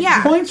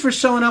 Yeah. Points for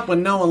showing up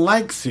when no one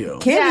likes you.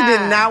 Candy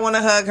did not want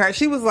to hug her.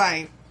 She was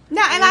like,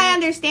 no, and I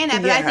understand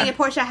that, but I think if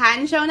Portia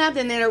hadn't shown up,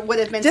 then there would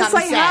have been just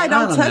something say hi, said.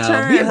 don't touch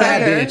her. Be a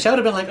bad bitch. I would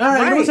have been like, all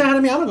right, you want to say hi to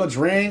me? I'm going to go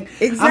drink.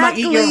 Exactly. I'm going to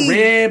eat your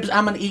ribs.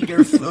 I'm going to eat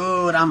your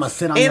food. I'm going to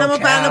sit on your couch. And I'm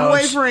going to find a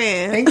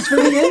boyfriend. Thanks for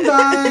the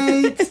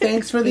invite.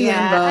 Thanks for the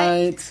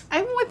invite.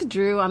 I'm with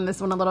Drew on this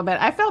one a little bit.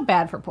 I felt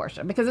bad for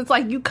Portia, because it's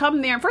like, you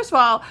come there, first of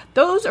all,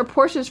 those are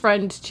Portia's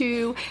friends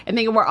too, and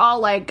they were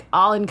all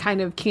in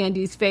kind of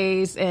Candy's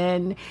face,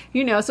 and,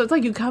 you know, so it's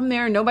like you come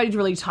there and nobody's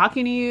really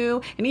talking to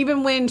you. And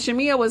even when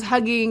Shamia was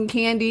hugging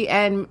Candy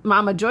and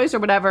Mama Joyce or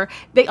whatever,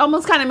 they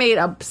almost kind of made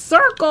a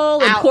circle,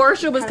 and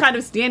Portia was kind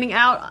of standing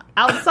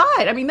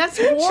outside. I mean, that's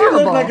horrible. She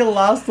looked like a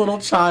lost little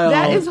child.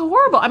 That is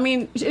horrible. I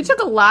mean, it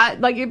took a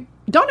lot. Like,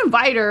 don't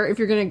invite her if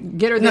you're going to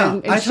get her there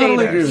and I shade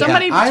totally her. agree with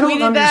Somebody that. I don't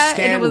tweeted that,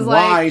 and it understand was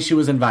why like, she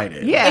was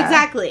invited. yeah,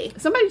 Exactly.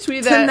 Somebody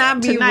tweeted To that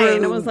not be tonight, rude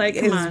and it was like,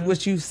 come is on.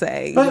 what you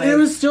say. But it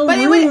was still But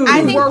rude.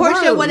 I think We're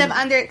Portia rude. would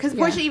have because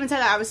Portia even said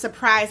that I was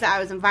surprised that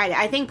I was invited.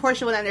 I think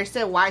Portia would have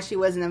understood why she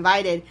wasn't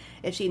invited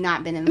if she'd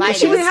not been invited.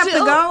 she would have to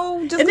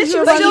go. Just and then she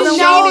because was you Still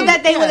still know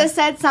that they would have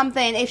said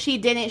something if she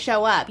didn't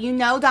show up. You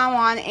know, Don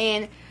Juan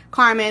and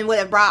Carmen would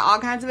have brought all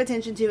kinds of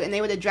attention to, and they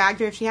would have dragged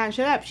her if she hadn't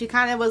showed up. She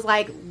kind of was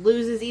like,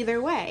 loses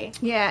either way.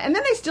 Yeah, and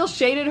then they still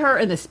shaded her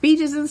in the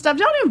speeches and stuff.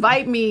 Don't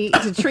invite me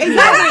to treat me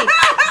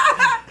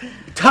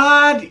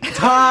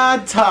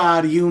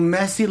Todd, you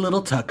messy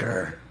little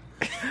Tucker.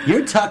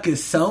 Your tuck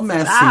is so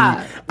messy.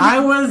 Stop. I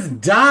was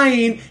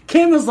dying.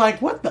 Kim was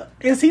like, what the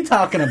is he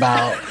talking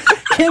about?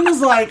 Kim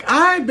was like,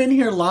 I've been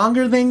here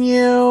longer than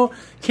you.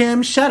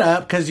 Kim, shut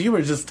up, because you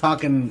were just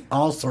talking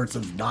all sorts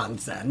of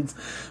nonsense.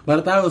 But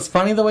I thought it was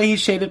funny the way he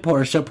shaded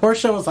Portia.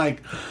 Portia was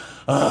like,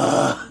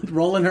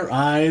 rolling her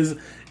eyes.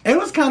 It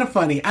was kind of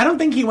funny. I don't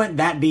think he went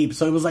that deep,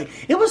 so it was like,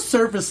 it was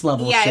surface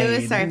level shade. Yeah, it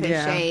was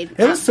surface shade.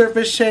 It was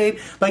surface shade.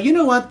 But you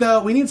know what,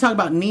 though? We need to talk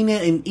about Nina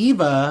and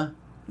Eva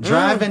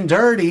driving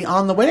dirty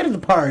on the way to the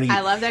party. I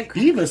love that.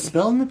 Eva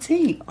spilling the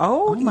tea.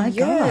 Oh my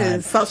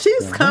God. So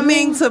she's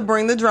coming to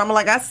bring the drama.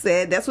 Like I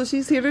said, that's what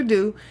she's here to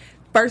do.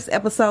 First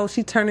episode,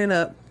 she turning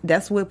up.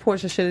 That's what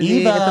Portia should have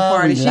did at the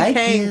party. She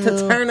came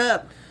to turn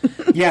up.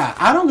 Yeah,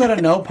 I don't go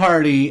to no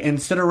party and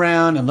sit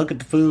around and look at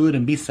the food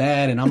and be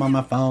sad and I'm on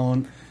my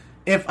phone.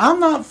 If I'm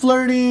not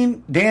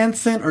flirting,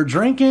 dancing, or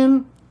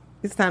drinking,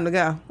 It's time to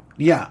go.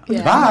 yeah.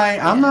 Bye.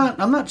 I'm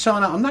not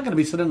showing up. I'm not going to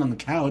be sitting on the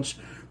couch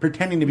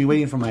pretending to be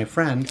waiting for my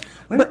friend.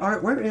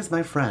 Where is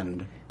my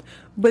friend?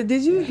 But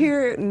did you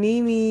hear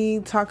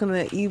Nene talking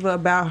to Eva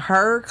about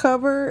her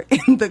cover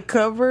and the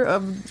cover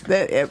of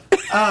that?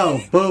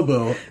 Oh,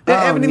 boo-boo. The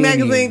Ebony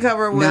magazine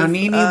cover was now,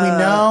 Nene, we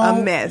know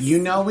a mess. You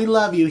know we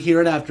love you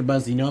here at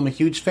AfterBuzz. You know I'm a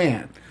huge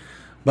fan.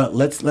 But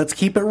let's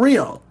keep it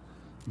real.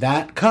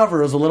 That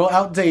cover is a little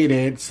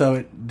outdated,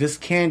 so this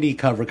candy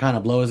cover kind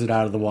of blows it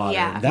out of the water.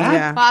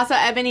 Yeah. But also,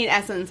 Ebony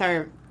and Essence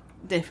are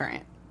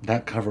different.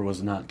 That cover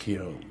was not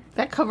cute.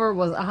 That cover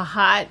was a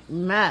hot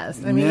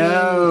mess. I mean,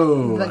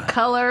 No. the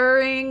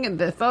coloring,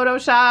 the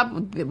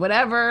Photoshop,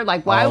 whatever.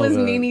 Like, why was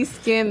Nene's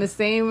skin the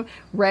same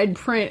red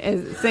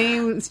print,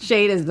 same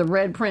shade as the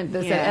red print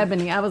that said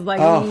Ebony? I was like,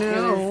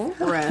 no.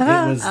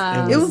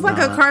 It was like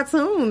a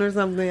cartoon or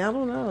something. I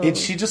don't know.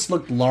 She just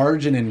looked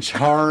large and in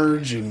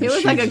charge. And it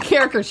was like a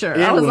caricature.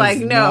 I was like,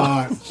 no.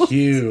 Not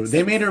cute.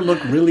 They made her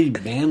look really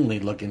manly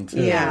looking,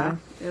 too. Yeah.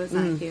 It was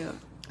not cute.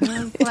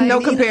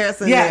 No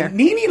comparison there.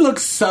 Nene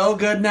looks so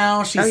good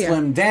now. She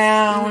slimmed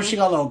down. She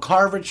got a little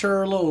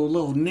curvature, a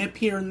little nip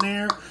here and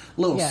there, a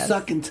little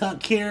suck and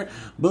tuck here.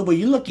 Boo-boo,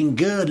 you looking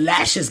good.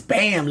 Lashes,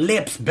 bam.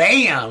 Lips,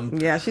 bam.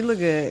 Yeah, she look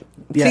good.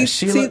 Yeah,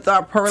 teeth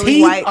are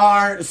pearly white. Teeth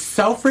are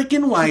so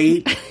freaking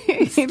white.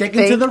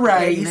 Sticking to the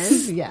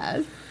rice.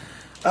 Yes.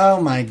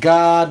 Oh my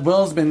God.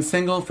 Will's been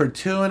single for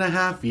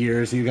 2.5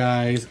 years, you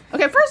guys.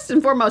 Okay, first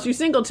and foremost, you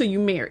single till you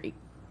marry.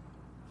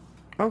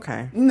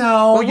 Okay.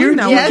 No, well, you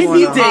yes, can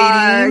be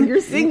dating.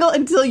 You're single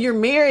until you're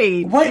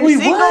married. Wait,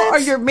 you're single what? or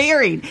you're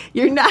married.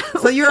 You're not.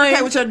 So you're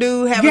okay with your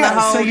dude having a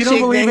whole so you don't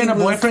believe in a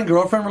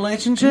boyfriend-girlfriend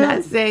relationship? I'm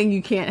not saying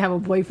you can't have a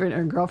boyfriend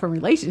or girlfriend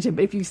relationship,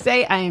 but if you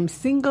say I am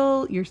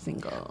single, you're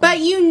single.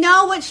 But you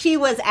know what she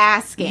was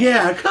asking.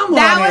 Yeah, come on,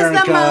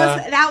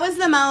 That was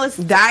the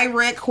most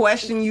direct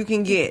question you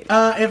can get.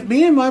 If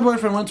me and my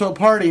boyfriend went to a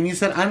party and he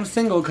said, I'm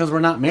single because we're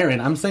not married,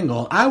 I'm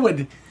single, I'd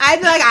be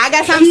like, I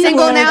guess I'm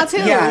single now too.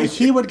 Yeah,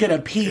 he would get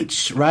a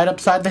peach right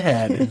upside the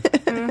head.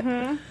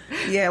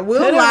 Yeah,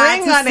 Will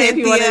lied to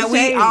Cynthia.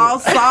 We all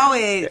saw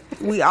it.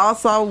 We all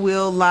saw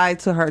Will lie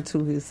to her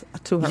to her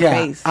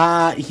face.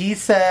 He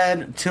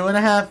said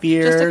 2.5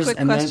 years. Just a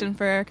quick question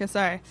for Erica.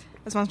 Sorry,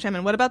 as long as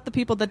Chairman. What about the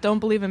people that don't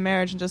believe in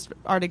marriage and just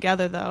are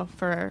together though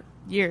for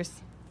years?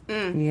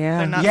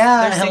 Yeah.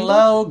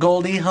 Hello,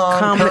 Goldie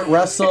Hawn, Kurt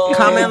Russell,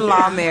 common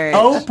law marriage,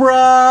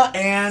 Oprah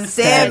and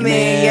Stedman.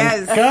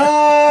 Yes,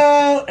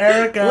 go,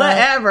 Erica.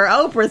 Whatever.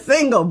 Oprah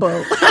single,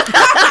 boo.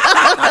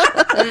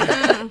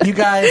 You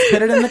guys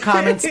put it in the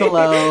comments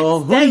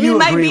below. Who do you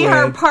might agree be with?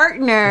 her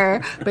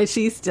partner, but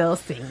she's still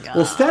single.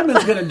 Well,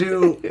 Stedman's gonna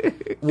do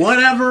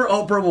whatever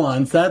Oprah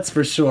wants. That's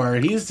for sure.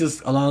 He's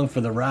just along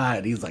for the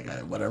ride. He's like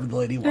whatever the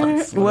lady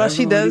wants. Well,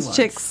 she does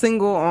check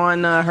single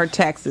on her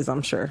taxes,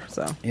 I'm sure.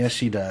 So yes,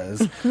 she does.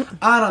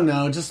 I don't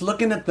know. Just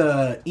looking at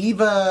the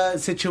Eva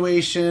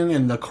situation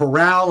and the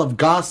corral of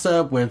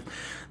gossip with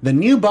the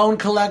new bone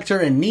collector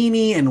and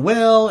Nene and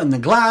Will and the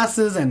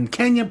glasses and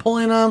Kenya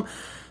pulling them.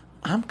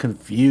 I'm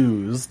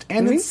confused.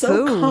 And it's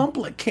so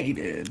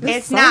complicated.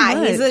 It's not.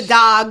 Much. He's a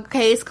dog.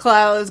 Case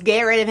closed.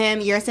 Get rid of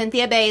him. You're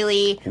Cynthia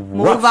Bailey.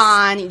 Move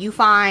on. You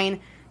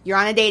fine. You're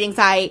on a dating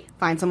site.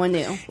 Find someone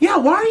new. Yeah,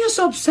 why are you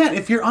so upset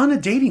if you're on a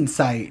dating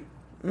site?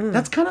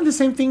 That's kind of the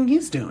same thing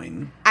he's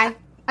doing.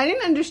 I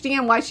didn't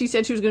understand why she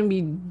said she was going to be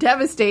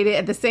devastated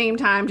at the same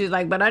time. She's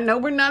like, but I know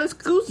we're not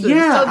exclusive.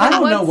 Yeah, so I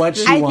don't know what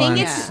she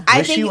wants.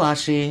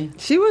 Wishy-washy.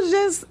 She was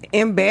just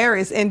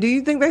embarrassed. And do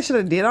you think they should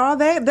have did all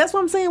that? That's what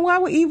I'm saying. Why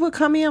would Eva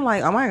come in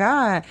like, oh my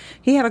God,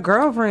 he had a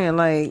girlfriend?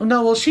 Like,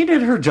 no, well, she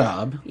did her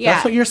job. Yeah.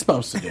 That's what you're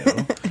supposed to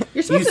do.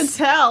 You're supposed to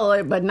tell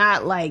it, but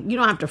not like, you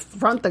don't have to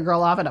front the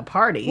girl off at a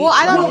party. Well,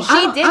 I don't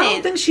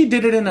think she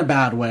did it in a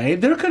bad way.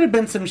 There could have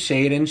been some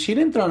shade, and she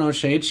didn't throw no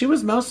shade. She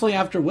was mostly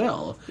after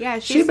Will. Yeah,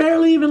 she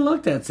barely even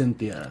looked at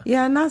Cynthia.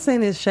 Yeah, I'm not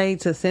saying it's shade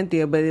to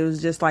Cynthia, but it was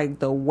just like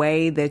the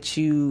way that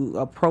you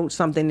approach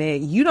something that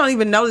you don't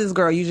even know this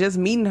girl. You just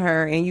meeting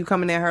her, and you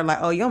coming at her like,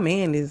 oh, your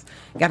man is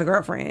got a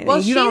girlfriend. Well,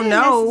 and you she don't didn't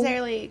know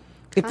necessarily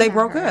if they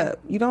broke up.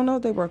 You don't know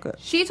if they broke up.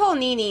 She told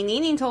Nene.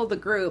 Nene told the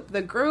group.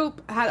 The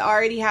group had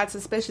already had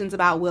suspicions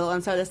about Will,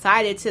 and so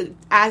decided to,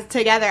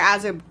 together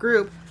as a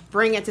group,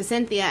 bring it to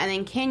Cynthia. And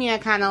then Kenya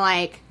kind of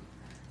like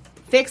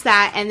fixed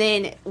that. And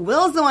then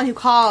Will's the one who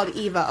called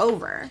Eva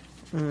over.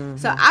 Mm-hmm.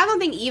 So I don't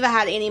think Eva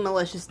had any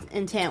malicious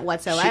intent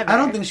whatsoever. I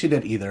don't think she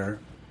did either.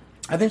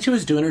 I think she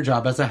was doing her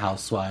job as a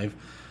housewife.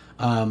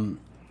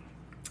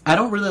 I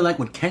don't really like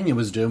what Kenya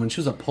was doing when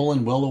she was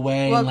pulling Will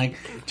away and like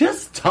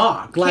just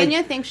talk. Like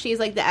Kenya thinks she's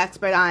like the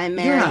expert on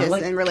marriages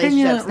and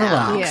relationships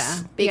now.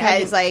 Yeah,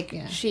 because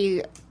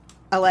she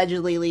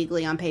allegedly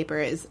legally on paper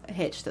is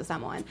hitched to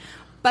someone.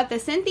 But the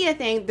Cynthia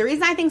thing, the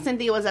reason I think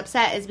Cynthia was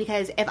upset is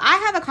because if I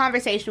have a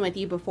conversation with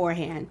you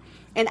beforehand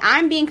and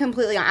I'm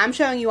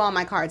showing you all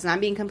my cards and I'm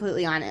being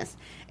completely honest,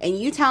 and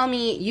you tell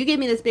me, you give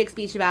me this big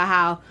speech about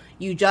how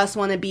you just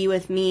want to be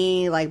with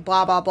me, like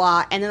blah, blah,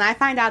 blah, and then I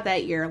find out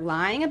that you're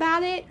lying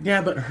about it.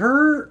 Yeah, but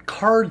her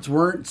cards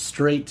weren't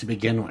straight to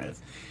begin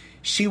with.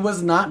 she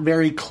was not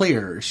very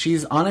clear.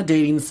 She's on a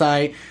dating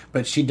site,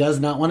 but she does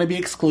not want to be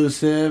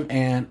exclusive,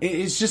 and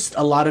it's just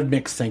a lot of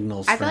mixed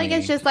signals. I feel like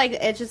it's just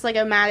like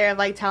a matter of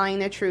like telling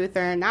the truth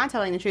or not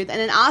telling the truth. And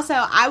then also,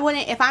 I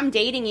wouldn't, if I'm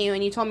dating you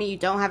and you told me you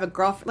don't have a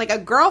girlfriend, like a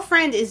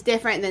girlfriend is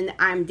different than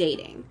I'm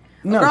dating.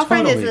 No, a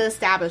girlfriend totally. is an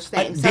established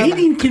thing. So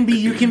Dating can be,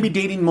 you can be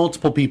dating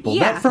multiple people.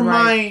 Yeah, That's from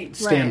my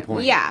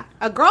standpoint. Yeah.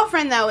 A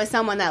girlfriend, though, is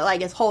someone that,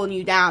 like, is holding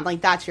you down. Like,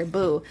 that's your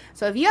boo.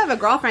 So if you have a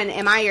girlfriend,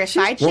 am I your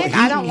side chick?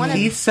 I don't want to...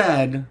 He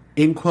said,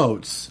 in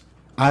quotes,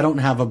 I don't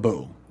have a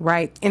boo.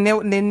 Right. And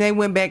then they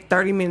went back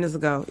 30 minutes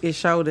ago. It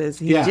showed us.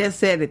 He just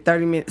said it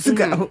 30 minutes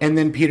ago. And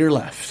then Peter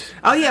left.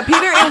 Oh, yeah.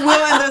 Peter and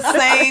Will in the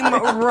same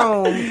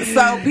room.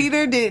 So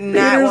Peter did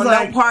not want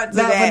no parts of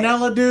that. That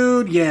vanilla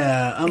dude,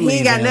 yeah. I'm he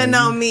ain't got nothing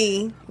on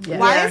me. Yeah.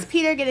 Why does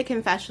Peter get a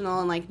confessional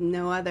and, like,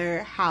 no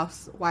other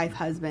housewife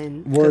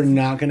husband? We're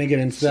not going to get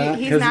into that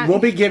because we'll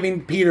be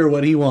giving Peter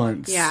what he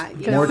wants. Yeah.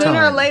 More sooner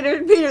time. or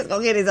later, Peter's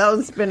going to get his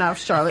own spin-off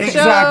Charlotte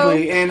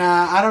Exactly. show. And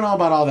I don't know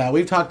about all that.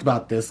 We've talked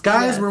about this.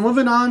 Guys, we're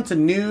moving on to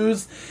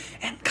news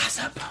and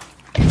gossip.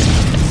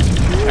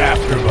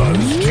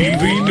 AfterBuzz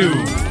TV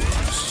News.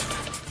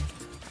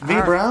 V.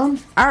 Brown?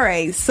 All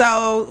right,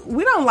 so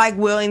we don't like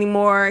Will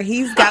anymore.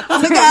 He's got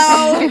to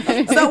go.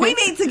 So we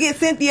need to get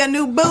Cynthia a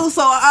new boo.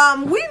 So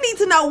we need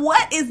to know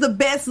what is the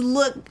best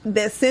look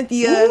that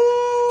Cynthia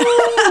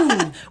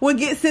would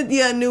get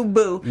Cynthia a new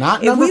boo.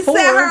 Not if number we 4.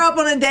 set her up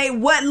on a date,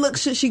 what look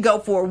should she go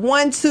for?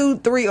 1, 2,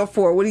 3, or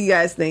 4? What do you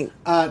guys think?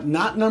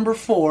 Not number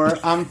 4.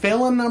 I'm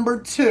feeling number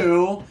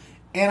 2.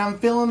 And I'm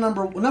feeling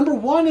number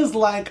 1 is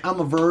like, I'm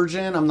a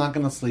virgin. I'm not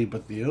going to sleep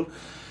with you.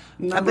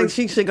 I think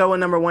she should go with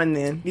number 1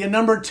 then. Yeah,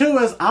 number 2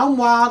 is I'm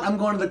wild. I'm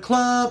going to the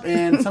club,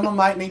 and someone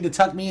might need to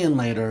tuck me in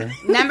later.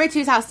 Number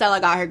 2 is how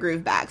Stella got her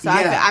groove back. So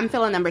I'm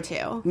feeling number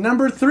 2.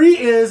 Number 3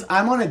 is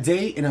I'm on a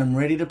date and I'm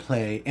ready to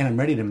play and I'm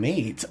ready to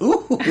mate.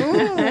 Ooh,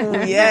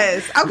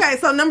 yes. Okay,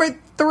 so number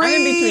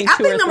 3. I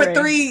think number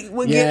 3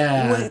 would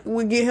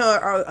get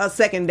her a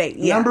second date.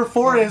 Yeah. Number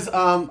 4 is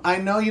I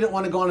know you don't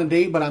want to go on a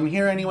date, but I'm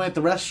here anyway at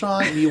the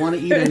restaurant. And you want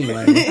to eat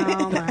anyway.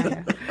 Oh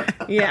my.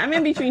 Yeah, I'm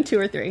in between 2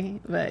 or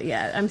 3, but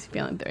yeah, I'm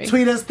feeling 3.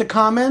 Tweet us the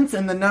comments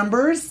and the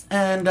numbers,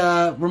 and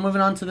we're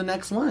moving on to the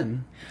next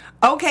one.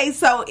 Okay,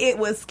 so it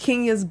was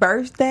Kenya's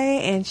birthday,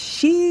 and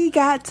she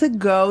got to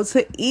go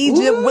to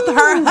Egypt with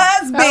her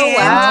husband. Oh,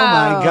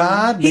 wow. Oh, my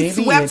God. He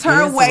Maybe swept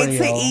her way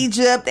real. to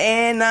Egypt,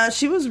 and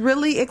she was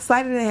really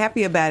excited and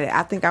happy about it.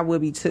 I think I would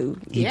be, too.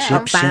 Egyptian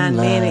a fine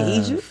love. man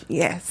in Egypt?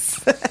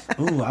 Yes.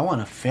 Ooh, I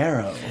want a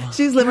pharaoh.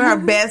 She's living her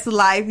best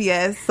life,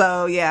 yes.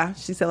 So, yeah,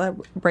 she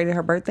celebrated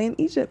her birthday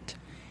in Egypt.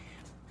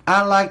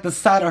 I like the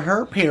sight of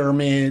her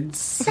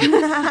pyramids. And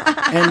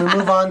we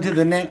move on to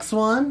the next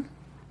one.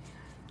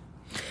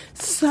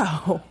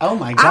 So, oh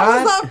my God.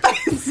 I was on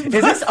Facebook.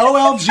 Is this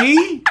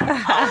OLG?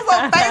 I was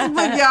on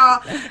Facebook,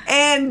 y'all,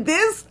 and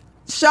this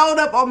showed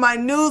up on my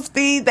news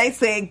feed. They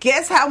said,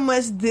 guess how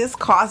much this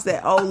cost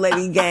at Old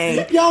Lady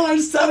Gang? Y'all are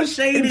so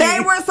shady. They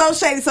were so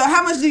shady. So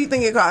how much do you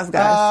think it cost,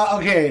 guys?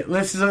 Okay,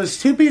 so there's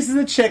 2 pieces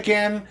of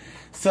chicken,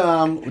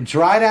 some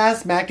dried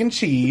ass mac and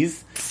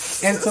cheese,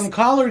 and some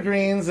collard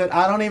greens that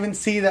I don't even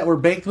see that were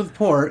baked with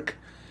pork.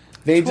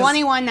 They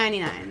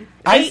 $21.99.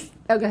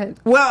 Oh, go ahead.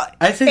 Well,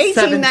 I say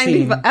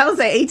 17. I would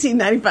say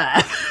 $18.95.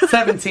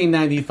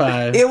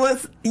 $17.95. It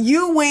was,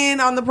 you win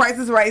on the Price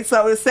is Right,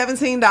 so it's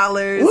 $17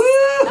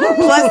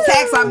 plus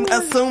tax, I'm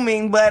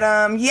assuming. But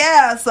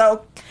yeah,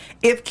 so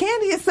if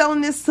Candy is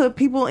selling this to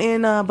people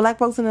in black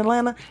folks in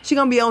Atlanta, she's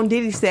gonna be on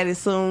Diddy status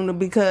soon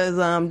because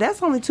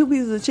that's only 2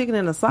 pieces of chicken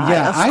and a side.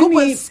 Yeah, a scoop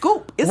is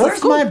scoop. It's where's a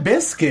scoop. my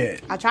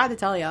biscuit? I tried to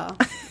tell y'all.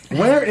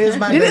 Where is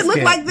my Did biscuit? it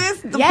look like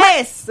this?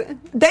 Yes.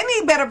 They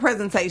need better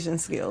presentation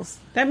skills.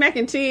 That mac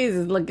and cheese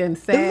is looking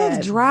sad. It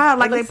looks dry,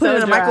 like they put it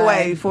in a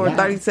microwave for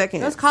 30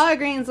 seconds. Those collard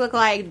greens look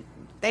like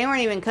they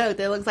weren't even cooked.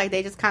 It looks like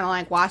they just kind of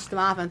like washed them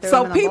off and threw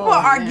so them in a people bowl.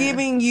 are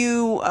giving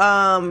you,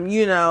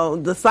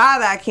 the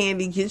side-eye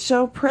candy. Get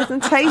your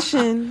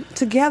presentation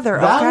together,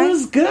 okay? That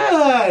was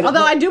good.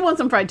 Although I do want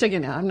some fried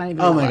chicken now. I'm not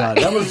even Oh my God,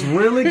 that was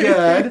really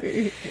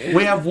good.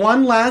 We have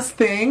one last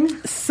thing.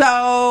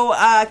 So,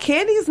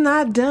 Candy's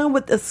not done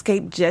with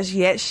Escape just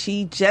yet.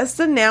 She just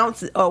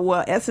announced,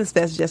 Essence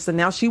Fest just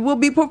announced she will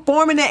be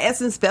performing at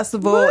Essence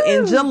Festival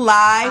in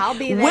July. I'll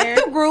be there.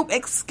 With the group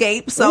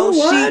Escape. So Ooh,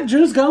 what?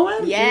 Drew's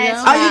going?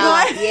 Yes. Are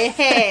you going?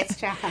 Yes,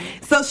 child.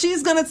 So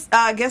she's gonna,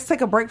 I guess,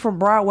 take a break from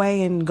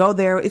Broadway and go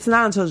there. It's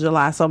not until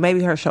July, so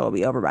maybe her show will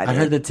be over by then. I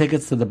heard the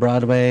tickets to the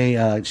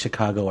Broadway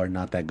Chicago are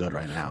not that good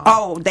right now.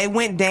 Oh, they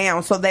went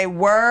down. So they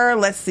were,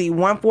 let's see,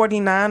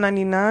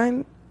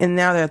 $149.99, and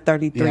now they're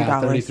 $33.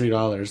 Yeah,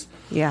 $33.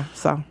 Yeah,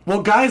 so.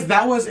 Well, guys,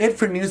 that was it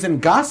for news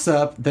and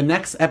gossip. The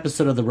next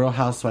episode of The Real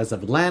Housewives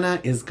of Atlanta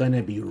is going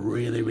to be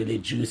really, really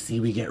juicy.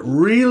 We get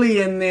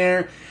really in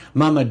there.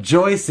 Mama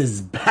Joyce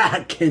is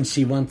back, and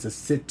she wants to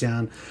sit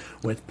down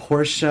with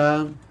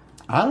Portia.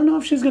 I don't know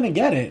if she's going to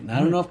get it. I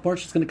don't know if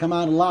Portia's going to come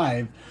out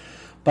alive.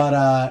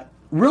 But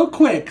real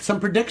quick, some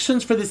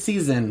predictions for the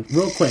season.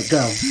 Real quick,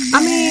 go.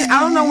 I mean, I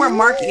don't know where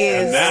Mark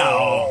is. And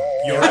now,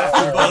 your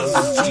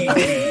AfterBuzz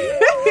TV.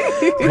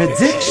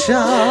 Predictions.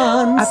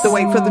 I have to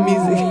wait for the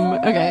music.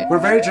 Okay. We're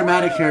very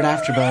dramatic here at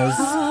AfterBuzz.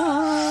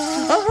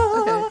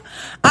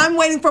 I'm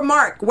waiting for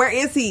Mark. Where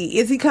is he?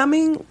 Is he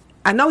coming?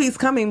 I know he's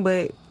coming,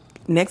 but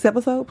next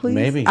episode, please.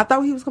 Maybe. I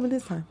thought he was coming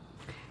this time.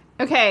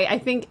 Okay, I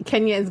think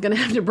Kenya is going to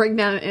have to break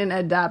down and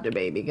adopt a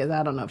baby because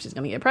I don't know if she's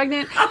going to get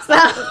pregnant. So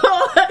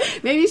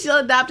maybe she'll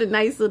adopt a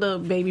nice little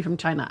baby from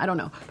China. I don't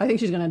know. But I think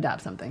she's going to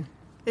adopt something.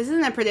 This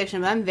isn't a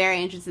prediction, but I'm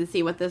very interested to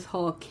see what this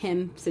whole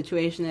Kim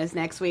situation is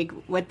next week.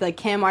 With the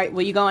Kim,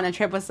 will you go on a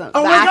trip with some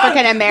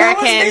African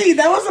American?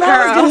 That was what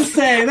I was going to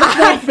say. That's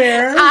not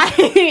fair.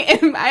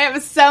 I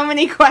have so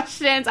many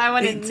questions. I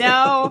want to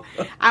know.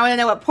 I want to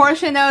know what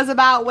Portia knows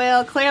about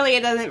Will. Clearly,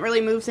 it doesn't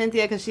really move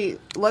Cynthia because she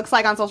looks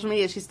like on social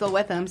media she's still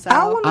with him. So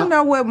I want to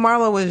know what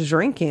Marla was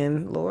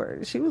drinking.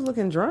 Lord, she was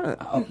looking drunk.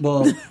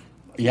 Well.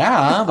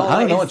 Yeah, but I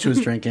don't know what she was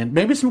drinking.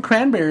 Maybe some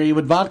cranberry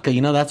with vodka. You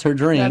know, that's her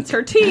drink. That's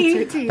her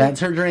tea.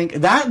 That's her drink.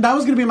 That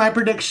was going to be my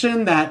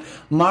prediction, that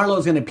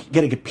Marlo's going to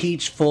get a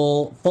peach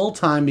full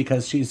time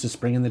because she's just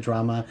bringing the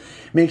drama.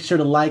 Make sure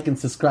to like and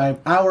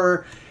subscribe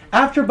our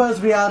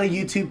AfterBuzz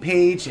Reality YouTube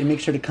page, and make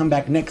sure to come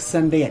back next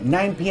Sunday at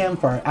 9 p.m.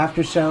 for our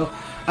after show.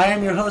 I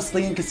am your host,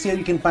 Leanne Castillo.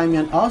 You can find me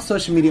on all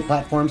social media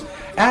platforms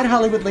at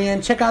Hollywood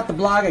Leanne. Check out the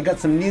blog. I got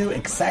some new,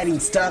 exciting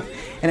stuff.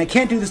 And I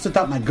can't do this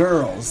without my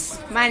girls.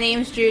 My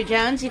name's Drew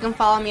Jones. You can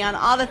follow me on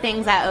all the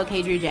things at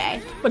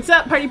OKDrewJ. What's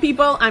up, party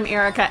people? I'm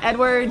Erica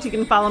Edwards. You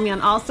can follow me on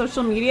all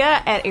social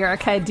media at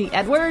Erica D.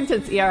 Edwards.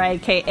 It's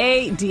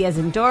Erika, D as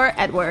in door,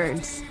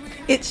 Edwards.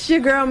 It's your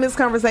girl, Miss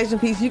Conversation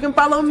Piece. You can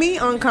follow me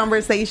on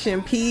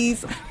Conversation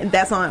Piece, and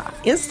that's on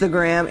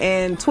Instagram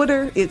and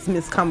Twitter. It's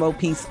Miss Combo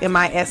Piece,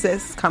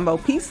 MISS Combo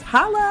Piece.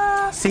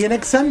 Holla! See you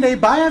next Sunday.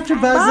 Bye,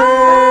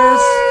 AfterBuzzers.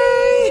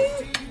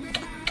 Bye.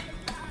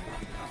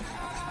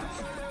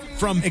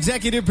 From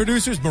executive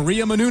producers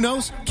Maria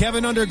Menounos,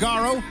 Kevin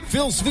Undergaro,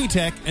 Phil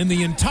Svitek, and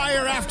the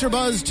entire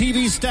AfterBuzz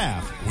TV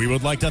staff, we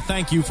would like to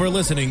thank you for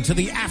listening to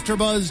the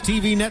AfterBuzz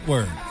TV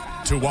network.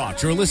 To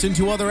watch or listen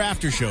to other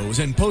after shows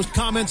and post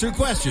comments or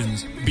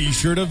questions, be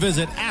sure to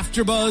visit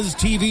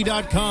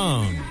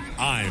AfterBuzzTV.com.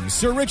 I'm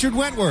Sir Richard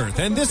Wentworth,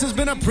 and this has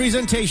been a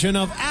presentation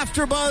of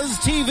AfterBuzz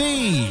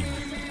TV.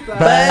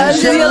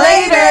 Buzz you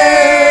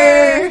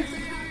later!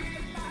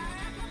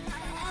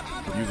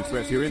 The views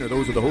expressed herein are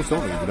those of the host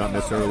only and do not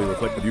necessarily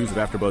reflect the views of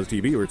AfterBuzz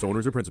TV or its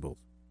owners or principals.